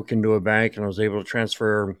 I broke into a bank and I was able to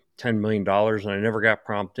transfer $10 million and I never got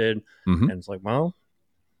prompted. And it's like, well,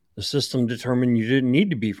 the system determined you didn't need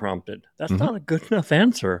to be prompted. That's not a good enough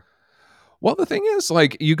answer. Well, the thing is,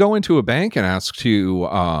 like, you go into a bank and ask to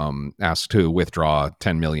withdraw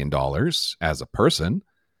 $10 million as a person.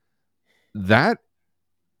 That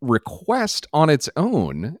request on its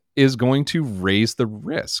own is going to raise the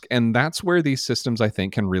risk. And that's where these systems, I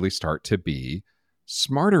think, can really start to be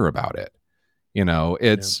smarter about it.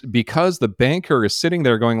 It's because the banker is sitting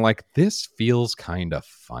there going like, this feels kind of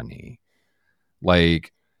funny.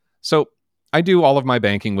 Like, so I do all of my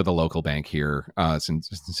banking with a local bank here,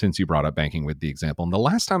 since you brought up banking with the example. And the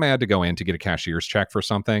last time I had to go in to get a cashier's check for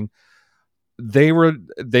something, they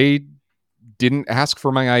didn't ask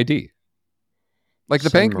for my ID. Like the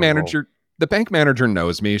bank manager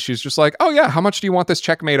knows me. She's just like, oh yeah, how much do you want this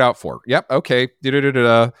check made out for? Yep, okay,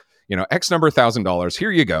 X number $1,000.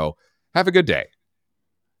 Here you go. Have a good day.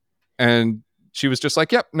 And she was just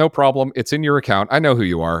like, yep, no problem. It's in your account. I know who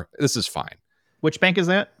you are. This is fine. Which bank is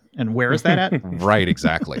that? And where is that at? Right,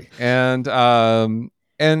 exactly. And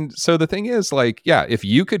so the thing is, like, yeah, if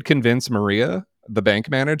you could convince Maria, the bank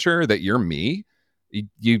manager, that you're me,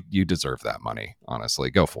 you deserve that money. Honestly,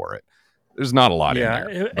 go for it. there's not a lot in Yeah,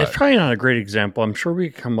 there. it's probably not a great example. I'm sure we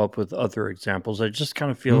could come up with other examples. I just kind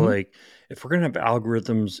of feel like if we're going to have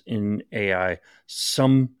algorithms in AI,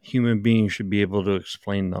 some human being should be able to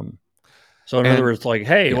explain them. So in other words, like,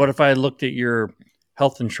 hey, what if I looked at your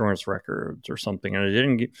health insurance records or something and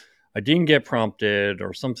I didn't get prompted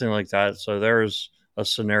or something like that. So there's a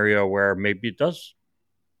scenario where maybe it does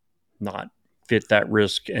not fit that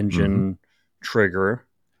risk engine trigger.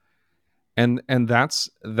 And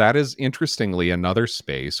that is interestingly another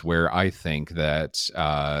space where I think that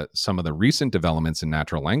some of the recent developments in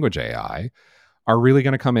natural language AI are really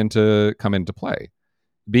going to come into play.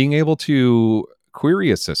 Being able to query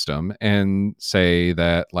a system and say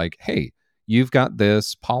that, like, hey, you've got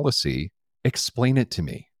this policy, explain it to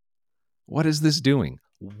me. What is this doing?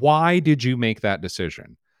 Why did you make that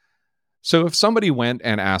decision? So if somebody went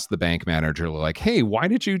and asked the bank manager, like, hey, why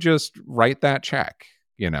did you just write that check?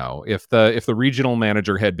 If the regional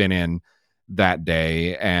manager had been in that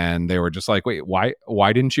day and they were just like, wait, why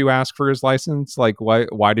didn't you ask for his license? Like,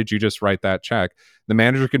 why did you just write that check? The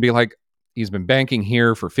manager could be like, he's been banking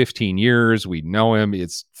here for 15 years. We know him.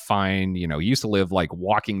 It's fine. He used to live like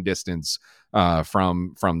walking distance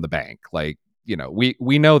from the bank. Like,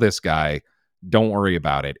 we know this guy. Don't worry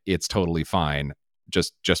about it. It's totally fine.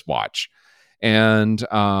 Just watch. And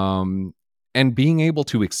being able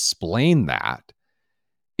to explain that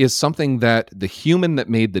is something that the human that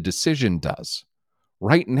made the decision does.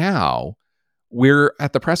 Right now, we're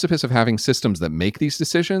at the precipice of having systems that make these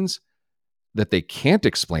decisions that they can't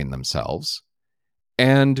explain themselves,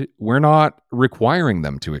 and we're not requiring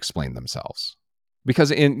them to explain themselves. Because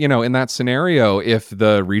in that scenario, if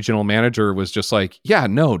the regional manager was just like, yeah,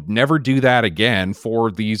 no, never do that again for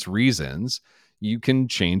these reasons, you can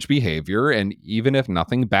change behavior. And even if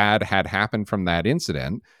nothing bad had happened from that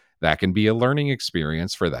incident, that can be a learning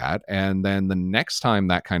experience for that. And then the next time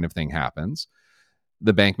that kind of thing happens,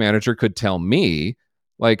 the bank manager could tell me,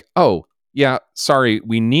 like, oh, yeah, sorry,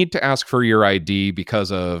 we need to ask for your ID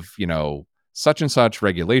because of, such and such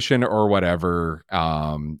regulation or whatever.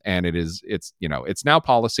 And it's now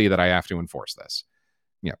policy that I have to enforce this.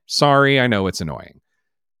 Sorry, I know it's annoying.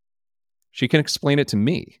 She can explain it to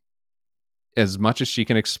me as much as she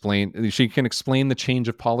can explain the change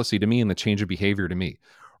of policy to me and the change of behavior to me.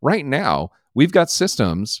 Right now, we've got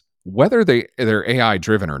systems, whether they're AI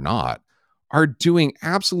driven or not, are doing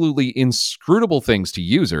absolutely inscrutable things to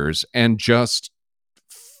users and just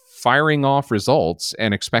firing off results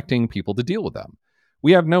and expecting people to deal with them.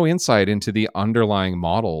 We have no insight into the underlying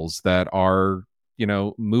models that are,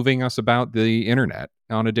 moving us about the internet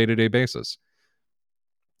on a day-to-day basis.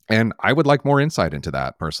 And I would like more insight into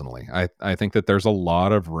that personally. I think that there's a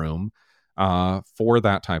lot of room for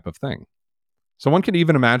that type of thing. So one can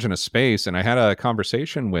even imagine a space, and I had a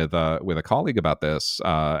conversation with a colleague about this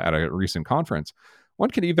at a recent conference. One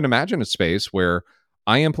can even imagine a space where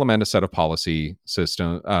I implement a set of policy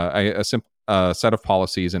system, a set of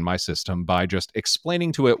policies in my system by just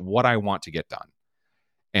explaining to it what I want to get done,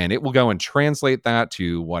 and it will go and translate that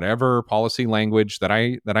to whatever policy language that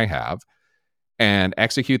I have, and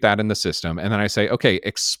execute that in the system. And then I say, okay,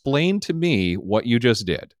 explain to me what you just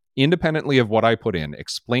did. Independently of what I put in,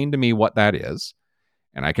 explain to me what that is.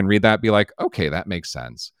 And I can read that, be like, okay, that makes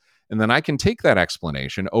sense. And then I can take that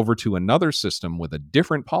explanation over to another system with a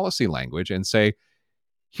different policy language and say,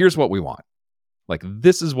 here's what we want. Like,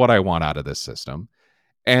 this is what I want out of this system.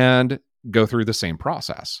 And go through the same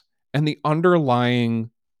process. And the underlying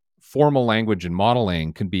formal language and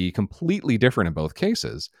modeling can be completely different in both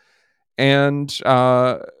cases. And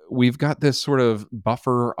we've got this sort of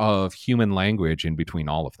buffer of human language in between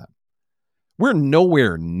all of them. We're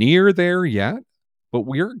nowhere near there yet, but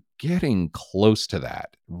we're getting close to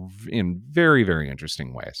that in very, very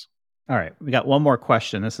interesting ways. All right. We got one more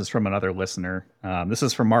question. This is from another listener. This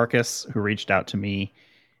is from Marcus, who reached out to me.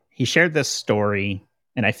 He shared this story,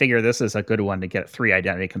 and I figure this is a good one to get 3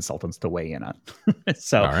 identity consultants to weigh in on.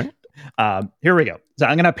 So all right. Here we go. So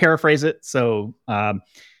I'm going to paraphrase it. So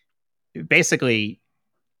basically,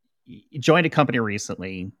 you joined a company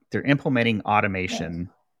recently. They're implementing automation.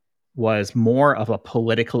 Was more of a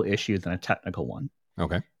political issue than a technical one.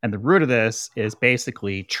 Okay. And the root of this is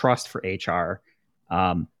basically trust for HR.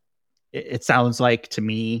 It sounds like to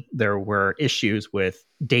me there were issues with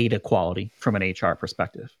data quality from an HR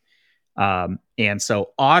perspective. And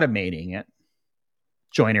so automating it,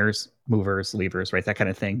 joiners, movers, leavers, right, that kind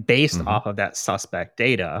of thing, based off of that suspect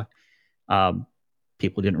data,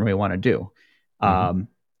 people didn't really want to do. And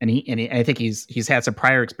I think he's had some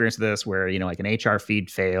prior experience of this where, like an HR feed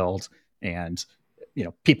failed and,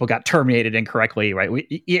 people got terminated incorrectly, right?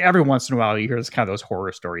 Every once in a while you hear this kind of those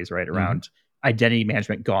horror stories, right, around identity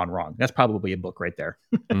management gone wrong. That's probably a book right there.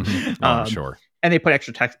 Mhm. Oh, I'm sure. And they put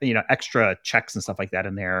extra text, extra checks and stuff like that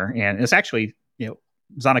in there. And it's actually,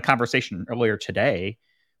 was on a conversation earlier today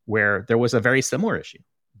where there was a very similar issue.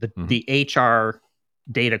 The HR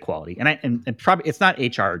data quality, and probably it's not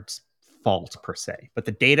HR's fault per se, but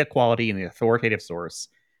the data quality and the authoritative source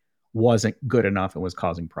wasn't good enough and was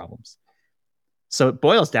causing problems. So it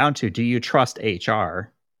boils down to, do you trust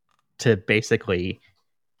HR to basically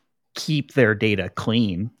keep their data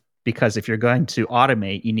clean? Because if you're going to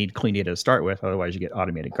automate, you need clean data to start with. Otherwise, you get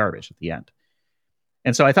automated garbage at the end.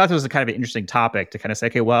 And so I thought this was a kind of an interesting topic to kind of say,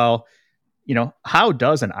 okay, well, how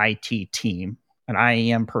does an IT team, an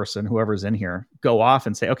IAM person, whoever's in here, go off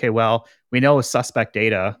and say, okay, well, we know suspect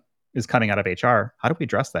data is coming out of HR. How do we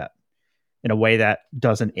address that in a way that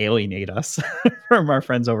doesn't alienate us from our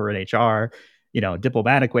friends over in HR,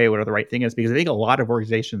 diplomatic way, whatever the right thing is? Because I think a lot of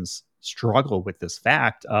organizations struggle with this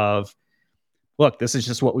fact of, look, this is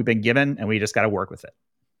just what we've been given and we just got to work with it.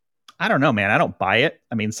 I don't know, man. I don't buy it.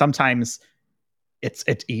 I mean, sometimes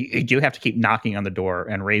you do have to keep knocking on the door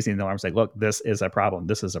and raising the arms like, look, this is a problem.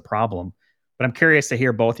 This is a problem. But I'm curious to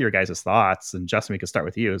hear both your guys' thoughts. And Justin, we can start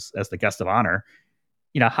with you as the guest of honor.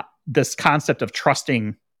 This concept of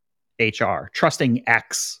trusting HR, trusting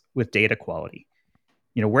X with data quality.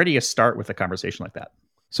 Where do you start with a conversation like that?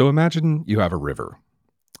 So imagine you have a river.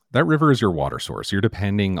 That river is your water source. You're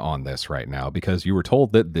depending on this right now because you were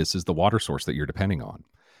told that this is the water source that you're depending on.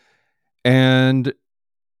 And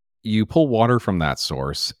you pull water from that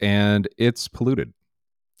source and it's polluted.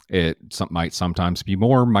 It might sometimes be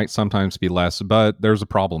more, might sometimes be less, but there's a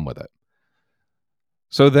problem with it.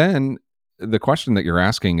 So then the question that you're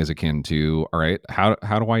asking is akin to, all right, how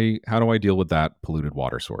do I deal with that polluted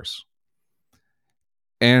water source?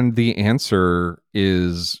 And the answer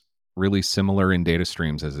is really similar in data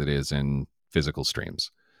streams as it is in physical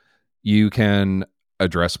streams. You can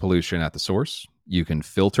address pollution at the source. You can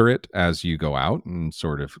filter it as you go out and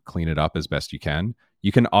sort of clean it up as best you can.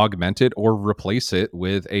 You can augment it or replace it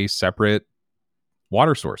with a separate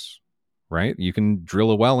water source, right? You can drill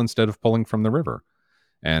a well instead of pulling from the river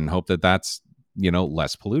and hope that that's,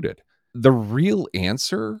 less polluted. The real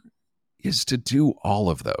answer is to do all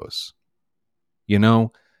of those.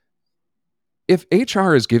 If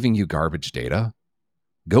HR is giving you garbage data,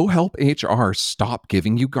 go help HR stop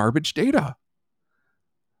giving you garbage data.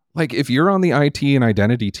 Like if you're on the IT and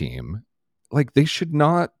identity team, like they should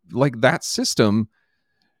not, like that system,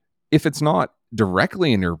 if it's not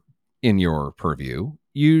directly in your purview,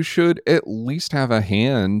 you should at least have a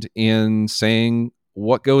hand in saying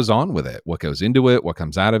what goes on with it, what goes into it, what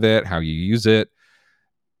comes out of it, how you use it,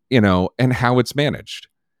 and how it's managed.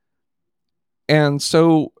 And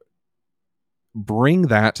so bring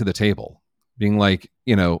that to the table, being like,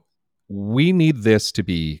 we need this to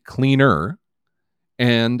be cleaner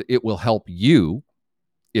and it will help you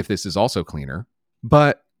if this is also cleaner,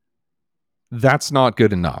 but that's not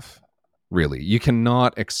good enough, really. You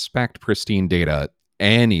cannot expect pristine data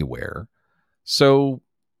anywhere. So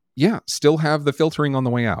yeah, still have the filtering on the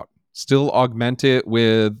way out. Still augment it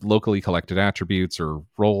with locally collected attributes or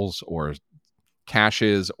roles or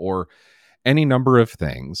caches or any number of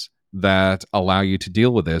things that allow you to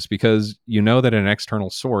deal with this, because you know that an external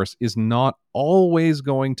source is not always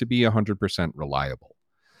going to be 100% reliable.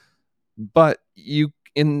 But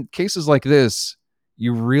in cases like this,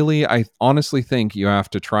 I honestly think you have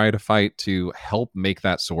to try to fight to help make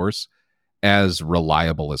that source as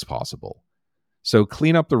reliable as possible. So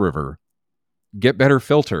clean up the river, get better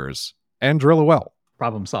filters, and drill a well.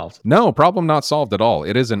 Problem solved. No, problem not solved at all.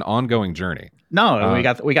 It is an ongoing journey. No,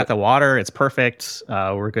 we got the water. It's perfect.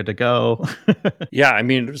 We're good to go. Yeah, I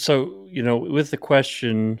mean, so with the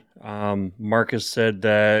question, Marcus said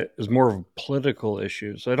that it's more of a political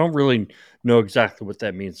issue. So I don't really know exactly what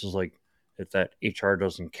that means. It's like if that HR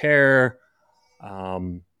doesn't care,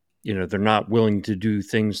 they're not willing to do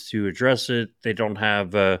things to address it. They don't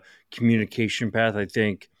have a communication path. I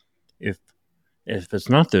think if it's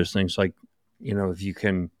not those things, like if you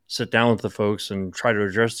can sit down with the folks and try to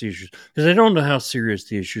address the issues, because I don't know how serious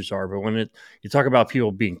the issues are, but when you talk about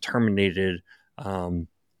people being terminated in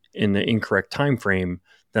the incorrect time frame,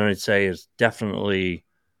 then I'd say it's definitely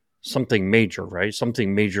something major, right?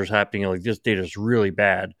 Something major is happening. Like this data is really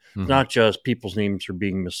bad. Mm-hmm. Not just people's names are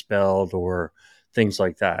being misspelled or things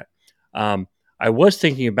like that. I was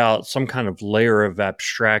thinking about some kind of layer of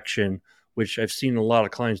abstraction, which I've seen a lot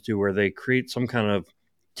of clients do, where they create some kind of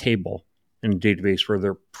table in a database where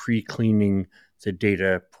they're pre-cleaning the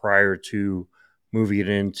data prior to moving it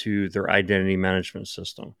into their identity management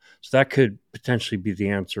system. So that could potentially be the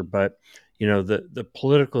answer. But, the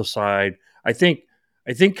political side, I think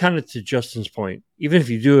I think kind of to Justin's point, even if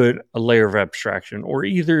you do it a layer of abstraction, or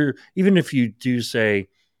even if you do say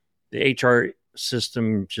the HR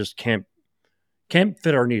system just can't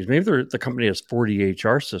fit our needs. Maybe the company has 40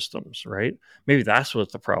 HR systems, right? Maybe that's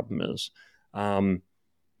what the problem is.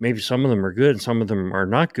 Maybe some of them are good and some of them are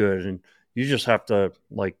not good, and you just have to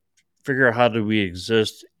like figure out how do we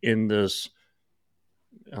exist in this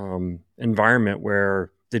environment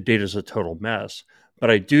where the data is a total mess. But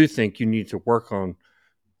I do think you need to work on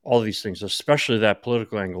all these things, especially that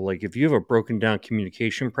political angle. Like if you have a broken down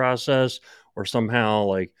communication process, or somehow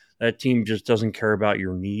like that team just doesn't care about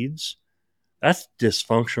your needs, that's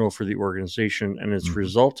dysfunctional for the organization, and it's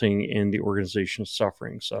resulting in the organization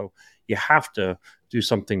suffering. So you have to do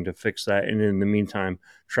something to fix that. And in the meantime,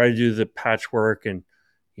 try to do the patchwork and,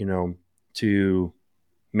 to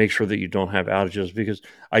make sure that you don't have outages, because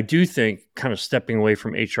I do think kind of stepping away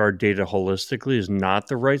from HR data holistically is not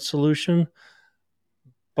the right solution.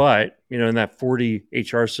 But, in that 40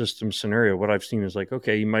 HR system scenario, what I've seen is like,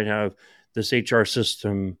 okay, you might have this HR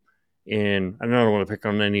system in, I don't want to pick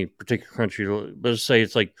on any particular country, but let's say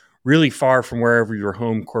it's like really far from wherever your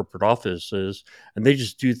home corporate office is, and they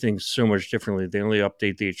just do things so much differently. They only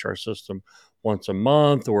update the HR system once a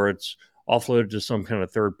month, or it's offloaded to some kind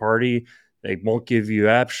of third party. They won't give you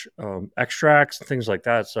extracts and things like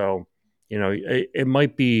that. So, it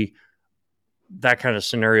might be that kind of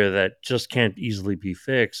scenario that just can't easily be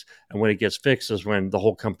fixed. And when it gets fixed is when the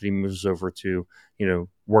whole company moves over to,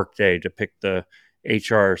 Workday to pick the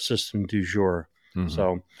HR system du jour.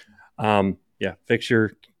 So, fix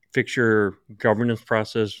your governance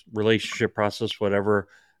process, relationship process, whatever,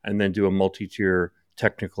 and then do a multi-tier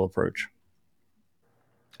technical approach.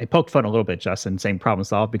 I poked fun a little bit, Justin, saying problem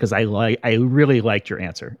solved, because I really liked your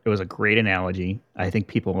answer. It was a great analogy. I think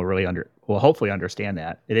people will hopefully understand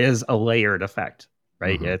that. It is a layered effect,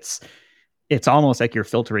 right? It's almost like you're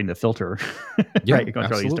filtering the filter, right? You're going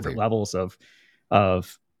through all these different levels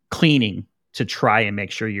of cleaning to try and make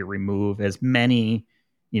sure you remove as many,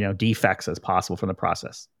 defects as possible from the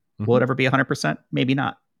process. Will it ever be 100%? Maybe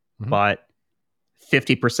not. But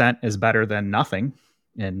 50% is better than nothing.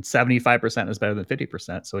 And 75% is better than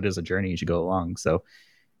 50%. So it is a journey as you go along. So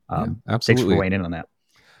absolutely. Thanks for weighing in on that.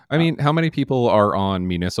 I mean, how many people are on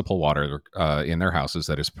municipal water in their houses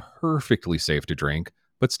that is perfectly safe to drink,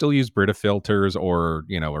 but still use Brita filters or,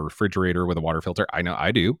 a refrigerator with a water filter? I know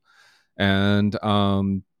I do. And,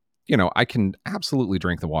 I can absolutely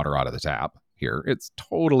drink the water out of the tap here. It's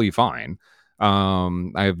totally fine.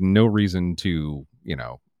 I have no reason to,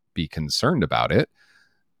 be concerned about it.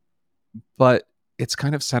 But it's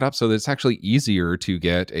kind of set up so that it's actually easier to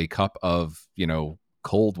get a cup of,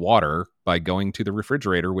 cold water by going to the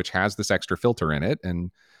refrigerator, which has this extra filter in it. And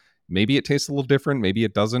maybe it tastes a little different. Maybe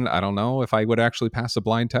it doesn't. I don't know if I would actually pass a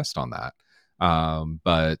blind test on that.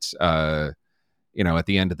 But at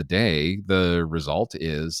the end of the day, the result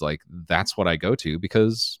is like, that's what I go to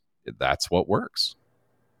because that's what works.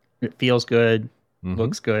 It feels good,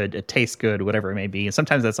 looks good, it tastes good, whatever it may be. And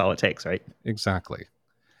sometimes that's all it takes, right? Exactly.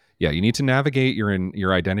 Yeah, you need to navigate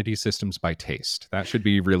your identity systems by taste. That should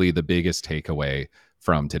be really the biggest takeaway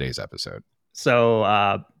from today's episode.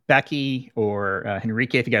 So, Becky or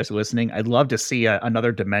Henrique, if you guys are listening, I'd love to see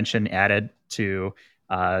another dimension added to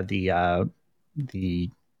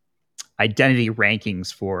the identity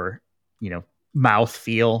rankings for, mouth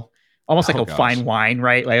feel, almost like fine wine,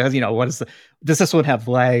 right? Like, does this one have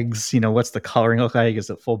legs? What's the coloring look like?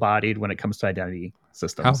 Is it full bodied when it comes to identity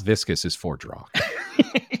systems? How viscous is Fordrock?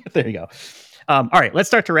 There you go. All right, let's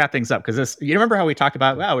start to wrap things up, because you remember how we talked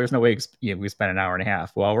about, there's no way we spent an hour and a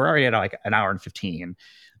half. Well, we're already at like an hour and 15.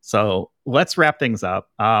 So let's wrap things up.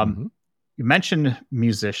 You mentioned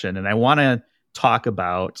musician, and I want to talk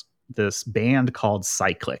about this band called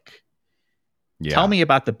Cyclic. Yeah. Tell me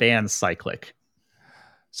about the band Cyclic.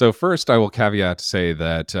 So first, I will caveat to say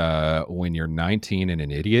that when you're 19 and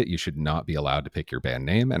an idiot, you should not be allowed to pick your band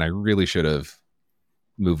name. And I really should have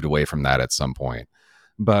moved away from that at some point.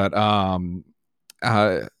 But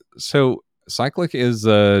so Cyclic is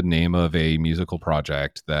the name of a musical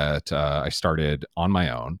project that I started on my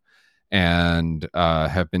own, and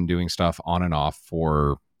have been doing stuff on and off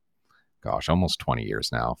for, almost 20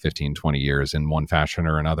 years now, 15, 20 years in one fashion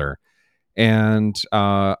or another. And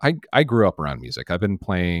I grew up around music. I've been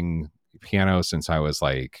playing piano since I was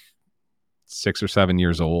like 6 or 7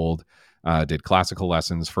 years old, did classical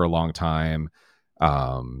lessons for a long time.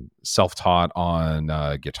 Self-taught on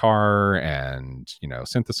guitar and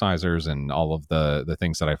synthesizers and all of the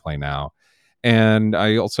things that I play now. And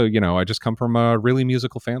I also I just come from a really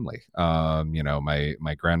musical family.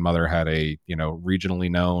 My grandmother had a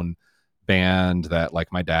regionally known band that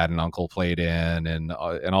like my dad and uncle played in, and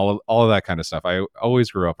all of that kind of stuff. I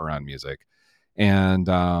always grew up around music. And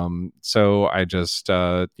so I just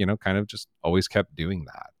kind of just always kept doing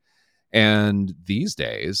that. And these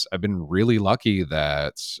days, I've been really lucky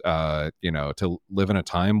that, to live in a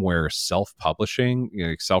time where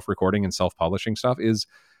self-publishing, self-recording and self-publishing stuff is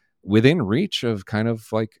within reach of kind of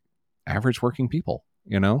like average working people,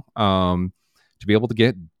 to be able to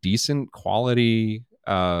get decent quality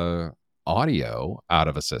audio out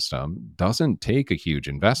of a system doesn't take a huge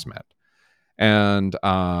investment. And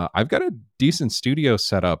I've got a decent studio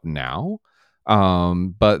set up now.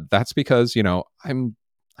 But that's because,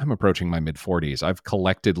 I'm approaching my mid 40s. I've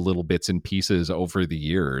collected little bits and pieces over the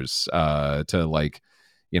years to like,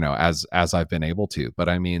 as I've been able to. But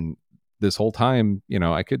I mean, this whole time,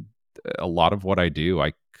 a lot of what I do,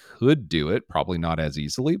 I could do it, probably not as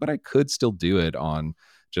easily, but I could still do it on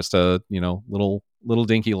just a, little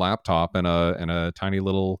dinky laptop and a tiny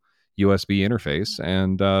little USB interface,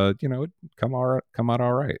 and it'd come out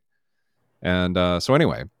all right. And so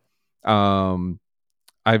anyway,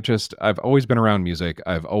 I've always been around music.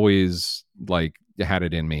 I've always like had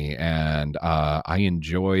it in me, and I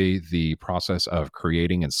enjoy the process of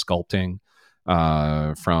creating and sculpting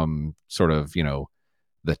from sort of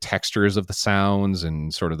the textures of the sounds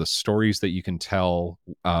and sort of the stories that you can tell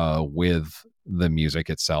with the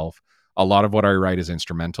music itself. A lot of what I write is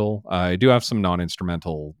instrumental. I do have some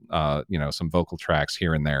non-instrumental, some vocal tracks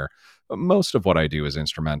here and there, but most of what I do is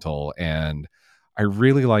instrumental. And I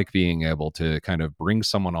really like being able to kind of bring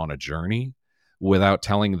someone on a journey without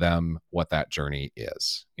telling them what that journey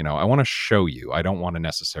is. I want to show you. I don't want to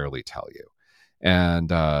necessarily tell you. And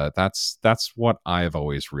that's what I've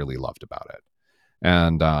always really loved about it.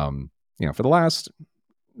 And for the last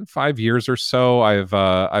 5 years or so,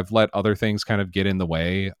 I've let other things kind of get in the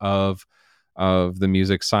way of the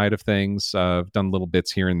music side of things. I've done little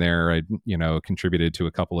bits here and there. I contributed to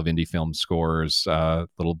a couple of indie film scores,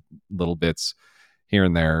 little bits here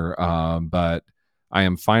and there. But I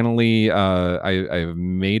am finally I've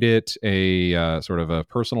made it a sort of a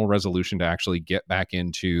personal resolution to actually get back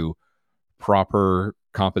into proper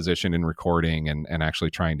composition and recording, and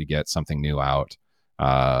actually trying to get something new out.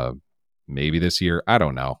 Maybe this year, I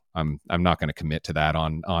don't know. I'm not going to commit to that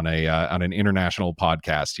on an international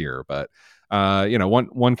podcast here, but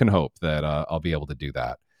one can hope that I'll be able to do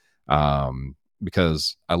that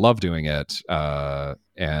because I love doing it,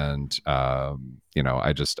 and I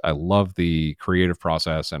love the creative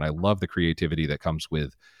process, and I love the creativity that comes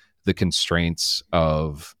with the constraints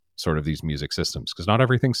of sort of these music systems, because not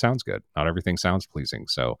everything sounds good, not everything sounds pleasing.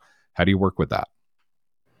 So how do you work with that?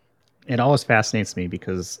 It always fascinates me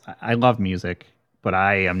because I love music, but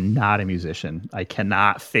I am not a musician. I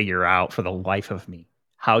cannot figure out for the life of me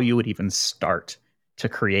how you would even start to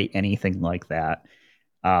create anything like that.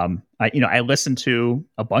 I listened to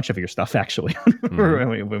a bunch of your stuff actually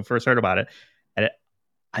when we first heard about it, and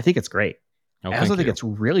I think it's great. I also think it's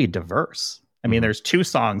really diverse. I mean, there's 2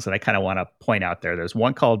 songs that I kind of want to point out there. There's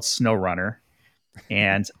one called Snow Runner,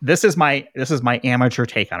 and this is my amateur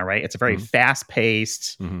take on it. Right, it's a very fast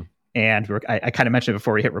paced. And I kind of mentioned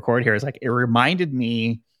before we hit record here, is like it reminded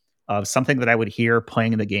me of something that I would hear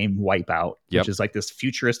playing in the game Wipeout, which is like this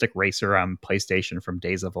futuristic racer on PlayStation from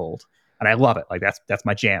days of old. And I love it. Like that's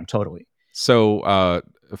my jam, totally. So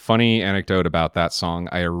funny anecdote about that song.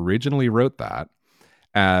 I originally wrote that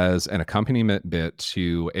as an accompaniment bit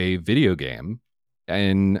to a video game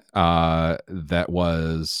that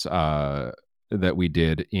we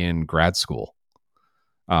did in grad school.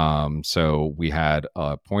 So we had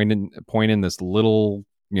a point in this little,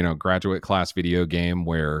 graduate class video game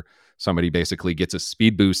where somebody basically gets a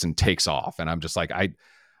speed boost and takes off. And I'm just like,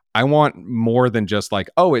 I want more than just like,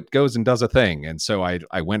 oh, it goes and does a thing. And so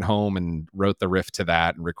I went home and wrote the riff to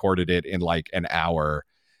that and recorded it in like an hour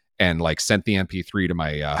and like sent the MP3 to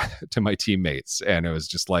my, to my teammates. And it was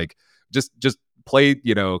just like, just play,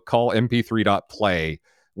 call mp3.play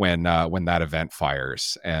when that event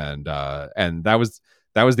fires. And that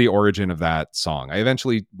was the origin of that song. I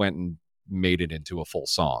eventually went and made it into a full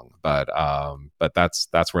song, but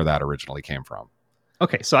that's where that originally came from.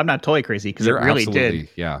 Okay, so I'm not totally crazy because it really did.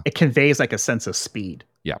 Yeah, it conveys like a sense of speed.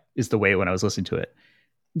 Yeah, is the way when I was listening to it.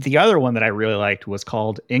 The other one that I really liked was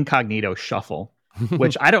called Incognito Shuffle,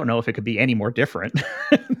 which I don't know if it could be any more different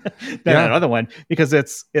than that other one, because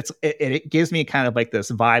it gives me kind of like this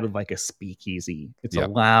vibe of like a speakeasy. It's a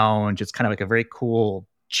lounge. It's kind of like a very cool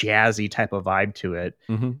jazzy type of vibe to it.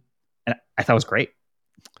 And I thought it was great.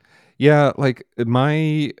 Yeah, like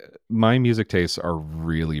my music tastes are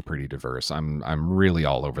really pretty diverse. I'm really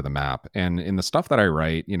all over the map. And in the stuff that I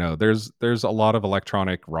write, there's a lot of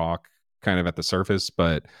electronic rock kind of at the surface,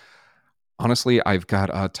 but honestly, I've got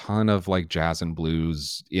a ton of like jazz and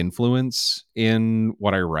blues influence in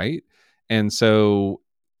what I write. And so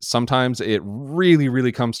sometimes it really,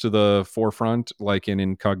 really comes to the forefront, like in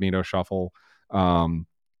Incognito Shuffle,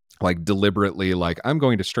 like deliberately, like I'm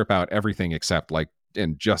going to strip out everything except like,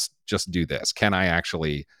 and just do this. Can I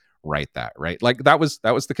actually write that? Right. Like that was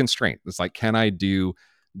the constraint. It's like, can I do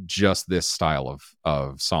just this style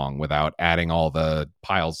of song without adding all the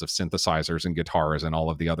piles of synthesizers and guitars and all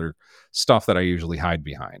of the other stuff that I usually hide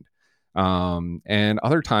behind. And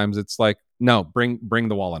other times it's like, no, bring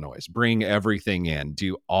the wall of noise, bring everything in,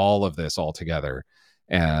 do all of this all together.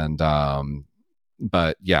 And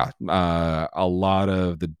but yeah, a lot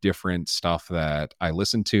of the different stuff that I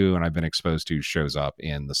listen to and I've been exposed to shows up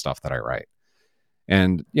in the stuff that I write.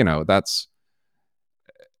 And that's,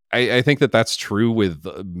 I think that's true with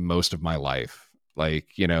most of my life. Like,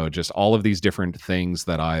 just all of these different things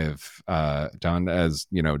that I've done, as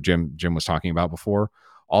Jim was talking about before,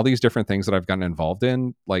 all these different things that I've gotten involved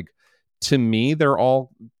in, like, to me, they're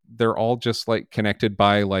all just like connected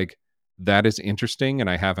by like, that is interesting and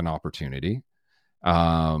I have an opportunity.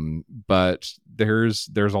 But there's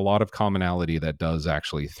a lot of commonality that does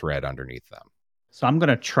actually thread underneath them. So I'm going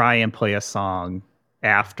to try and play a song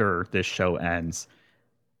after this show ends.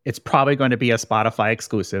 It's probably going to be a Spotify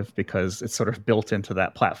exclusive because it's sort of built into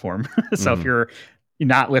that platform. So if you're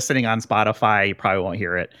not listening on Spotify, you probably won't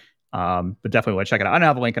hear it. But definitely want to check it out. I don't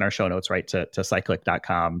have a link in our show notes, right, to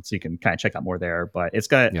cyclic.com, so you can kind of check out more there. But it's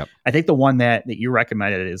got, Yep. I think the one that you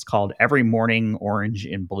recommended is called Every Morning Orange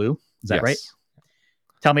and Blue. Is that right?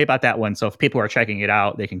 Tell me about that one. So if people are checking it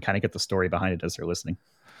out, they can kind of get the story behind it as they're listening.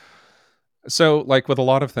 So, like with a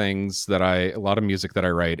lot of things a lot of music that I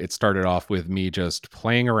write, it started off with me just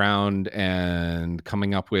playing around and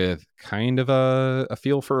coming up with kind of a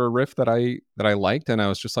feel for a riff that I liked, and I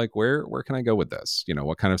was just like, where can I go with this?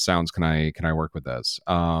 What kind of sounds can I work with this?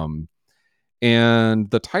 And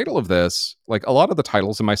the title of this, like a lot of the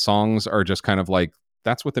titles in my songs are just kind of like,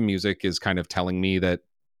 that's what the music is kind of telling me, that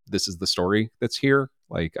this is the story that's here.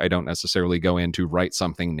 Like, I don't necessarily go in to write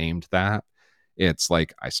something named that. It's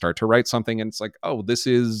like I start to write something and it's like, oh, this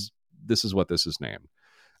is what this is named.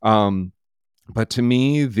 But to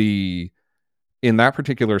me, in that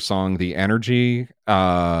particular song, the energy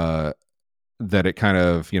that it kind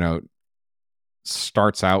of,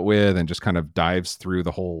 starts out with and just kind of dives through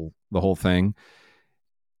the whole thing.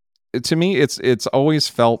 To me, it's always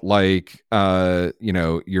felt like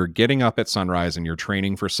you're getting up at sunrise and you're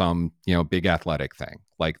training for some big athletic thing.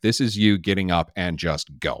 Like, this is you getting up and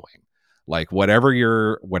just going. Like, whatever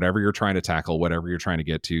you're trying to tackle, whatever you're trying to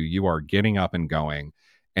get to, you are getting up and going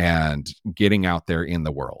and getting out there in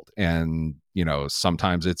the world. And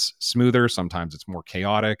sometimes it's smoother, sometimes it's more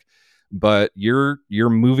chaotic, but you're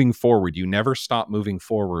moving forward. You never stop moving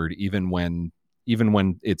forward, even when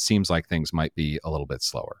it seems like things might be a little bit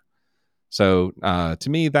slower. So to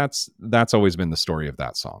me, that's always been the story of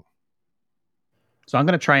that song. So I'm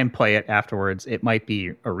going to try and play it afterwards. It might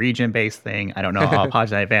be a region-based thing. I don't know. I'll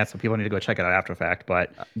apologize in advance, so people need to go check it out after fact.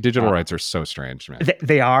 But digital rights are so strange, man.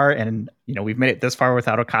 They are, and we've made it this far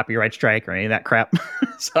without a copyright strike or any of that crap.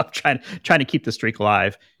 So I'm trying to keep the streak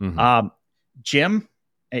alive. Mm-hmm. Jim,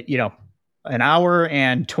 an hour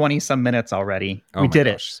and 20 some minutes already. We did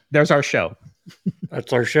it. There's our show.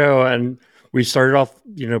 That's our show, and we started off,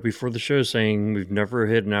 before the show saying we've never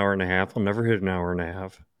hit an hour and a half. We'll never hit an hour and a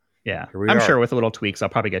half. Yeah, I'm sure with little tweaks, I'll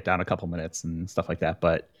probably get down a couple minutes and stuff like that.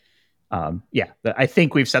 But I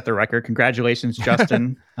think we've set the record. Congratulations,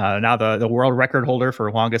 Justin. Now the world record holder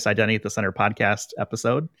for longest Identity at the Center podcast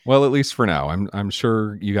episode. Well, at least for now. I'm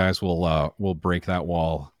sure you guys will break that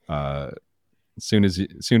wall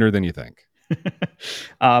sooner than you think.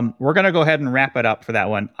 We're going to go ahead and wrap it up for that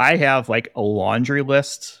one. I have like a laundry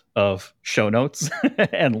list of show notes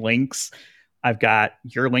and links. I've got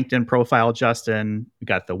your LinkedIn profile, Justin. We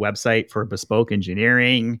got the website for Bespoke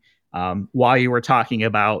Engineering. While you were talking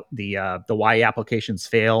about the why applications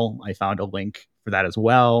fail, I found a link for that as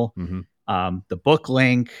well. Mm-hmm. The book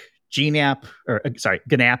link, GNAP.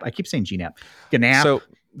 I keep saying GNAP. GNAP.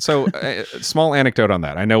 So small anecdote on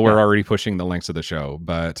that. I know we're already pushing the links of the show,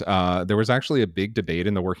 but there was actually a big debate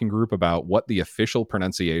in the working group about what the official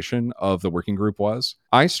pronunciation of the working group was.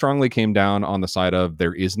 I strongly came down on the side of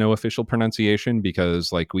there is no official pronunciation,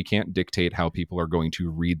 because like, we can't dictate how people are going to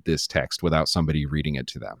read this text without somebody reading it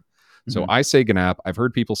to them. Mm-hmm. So I say GNAP. I've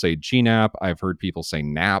heard people say GNAP. I've heard people say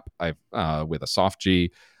NAP. With a soft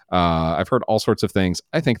G. I've heard all sorts of things.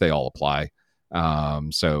 I think they all apply.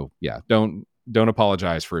 So yeah, don't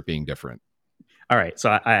apologize for it being different. All right.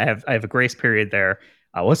 So I have a grace period there.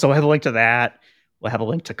 So I have a link to that. We'll have a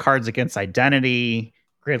link to Cards Against Identity,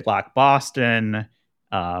 Gridlock Boston,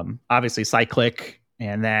 obviously Cyclic,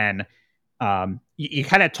 and then you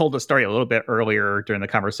kind of told the story a little bit earlier during the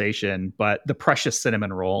conversation, but the Precious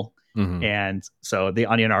Cinnamon Roll. Mhm. And so the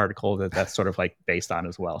Onion article that's sort of like based on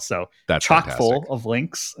as well. So That's chock fantastic. full of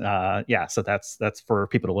links. So that's for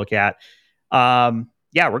people to look at.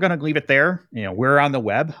 We're going to leave it there. We're on the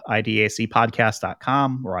web,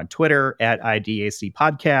 idacpodcast.com. We're on Twitter at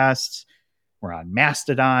idacpodcast. We're on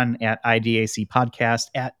Mastodon at idacpodcast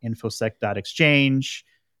at infosec.exchange.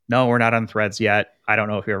 No, we're not on Threads yet. I don't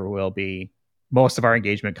know if we ever will be. Most of our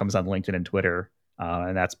engagement comes on LinkedIn and Twitter.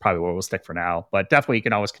 And that's probably where we'll stick for now. But definitely you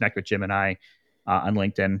can always connect with Jim and I on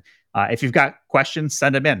LinkedIn. If you've got questions,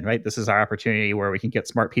 send them in, right? This is our opportunity where we can get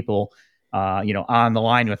smart people on the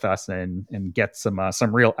line with us and get some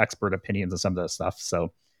real expert opinions on some of this stuff.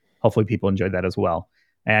 So hopefully people enjoyed that as well.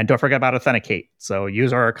 And don't forget about Authenticate. So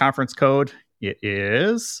use our conference code. It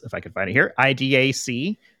is, if I can find it here,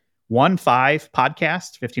 IDAC 15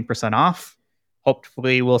 podcast, 15% off.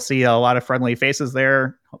 Hopefully we'll see a lot of friendly faces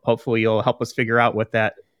there. Hopefully you'll help us figure out what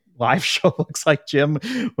that live show looks like, Jim,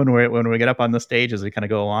 when we get up on the stage as we kind of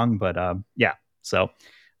go along. But So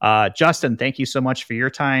Justin, thank you so much for your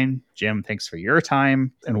time. Jim, thanks for your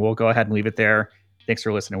time. And we'll go ahead and leave it there. Thanks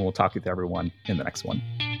for listening. We'll talk with everyone in the next one.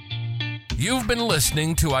 You've been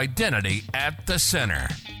listening to Identity at the Center.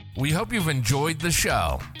 We hope you've enjoyed the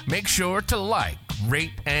show. Make sure to like,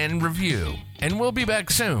 rate, and review. And we'll be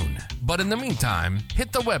back soon. But in the meantime,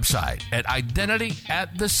 hit the website at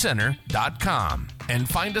identityatthecenter.com and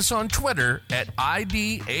find us on Twitter at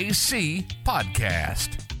IDAC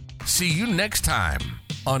Podcast. See you next time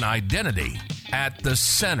on Identity at the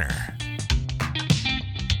Center.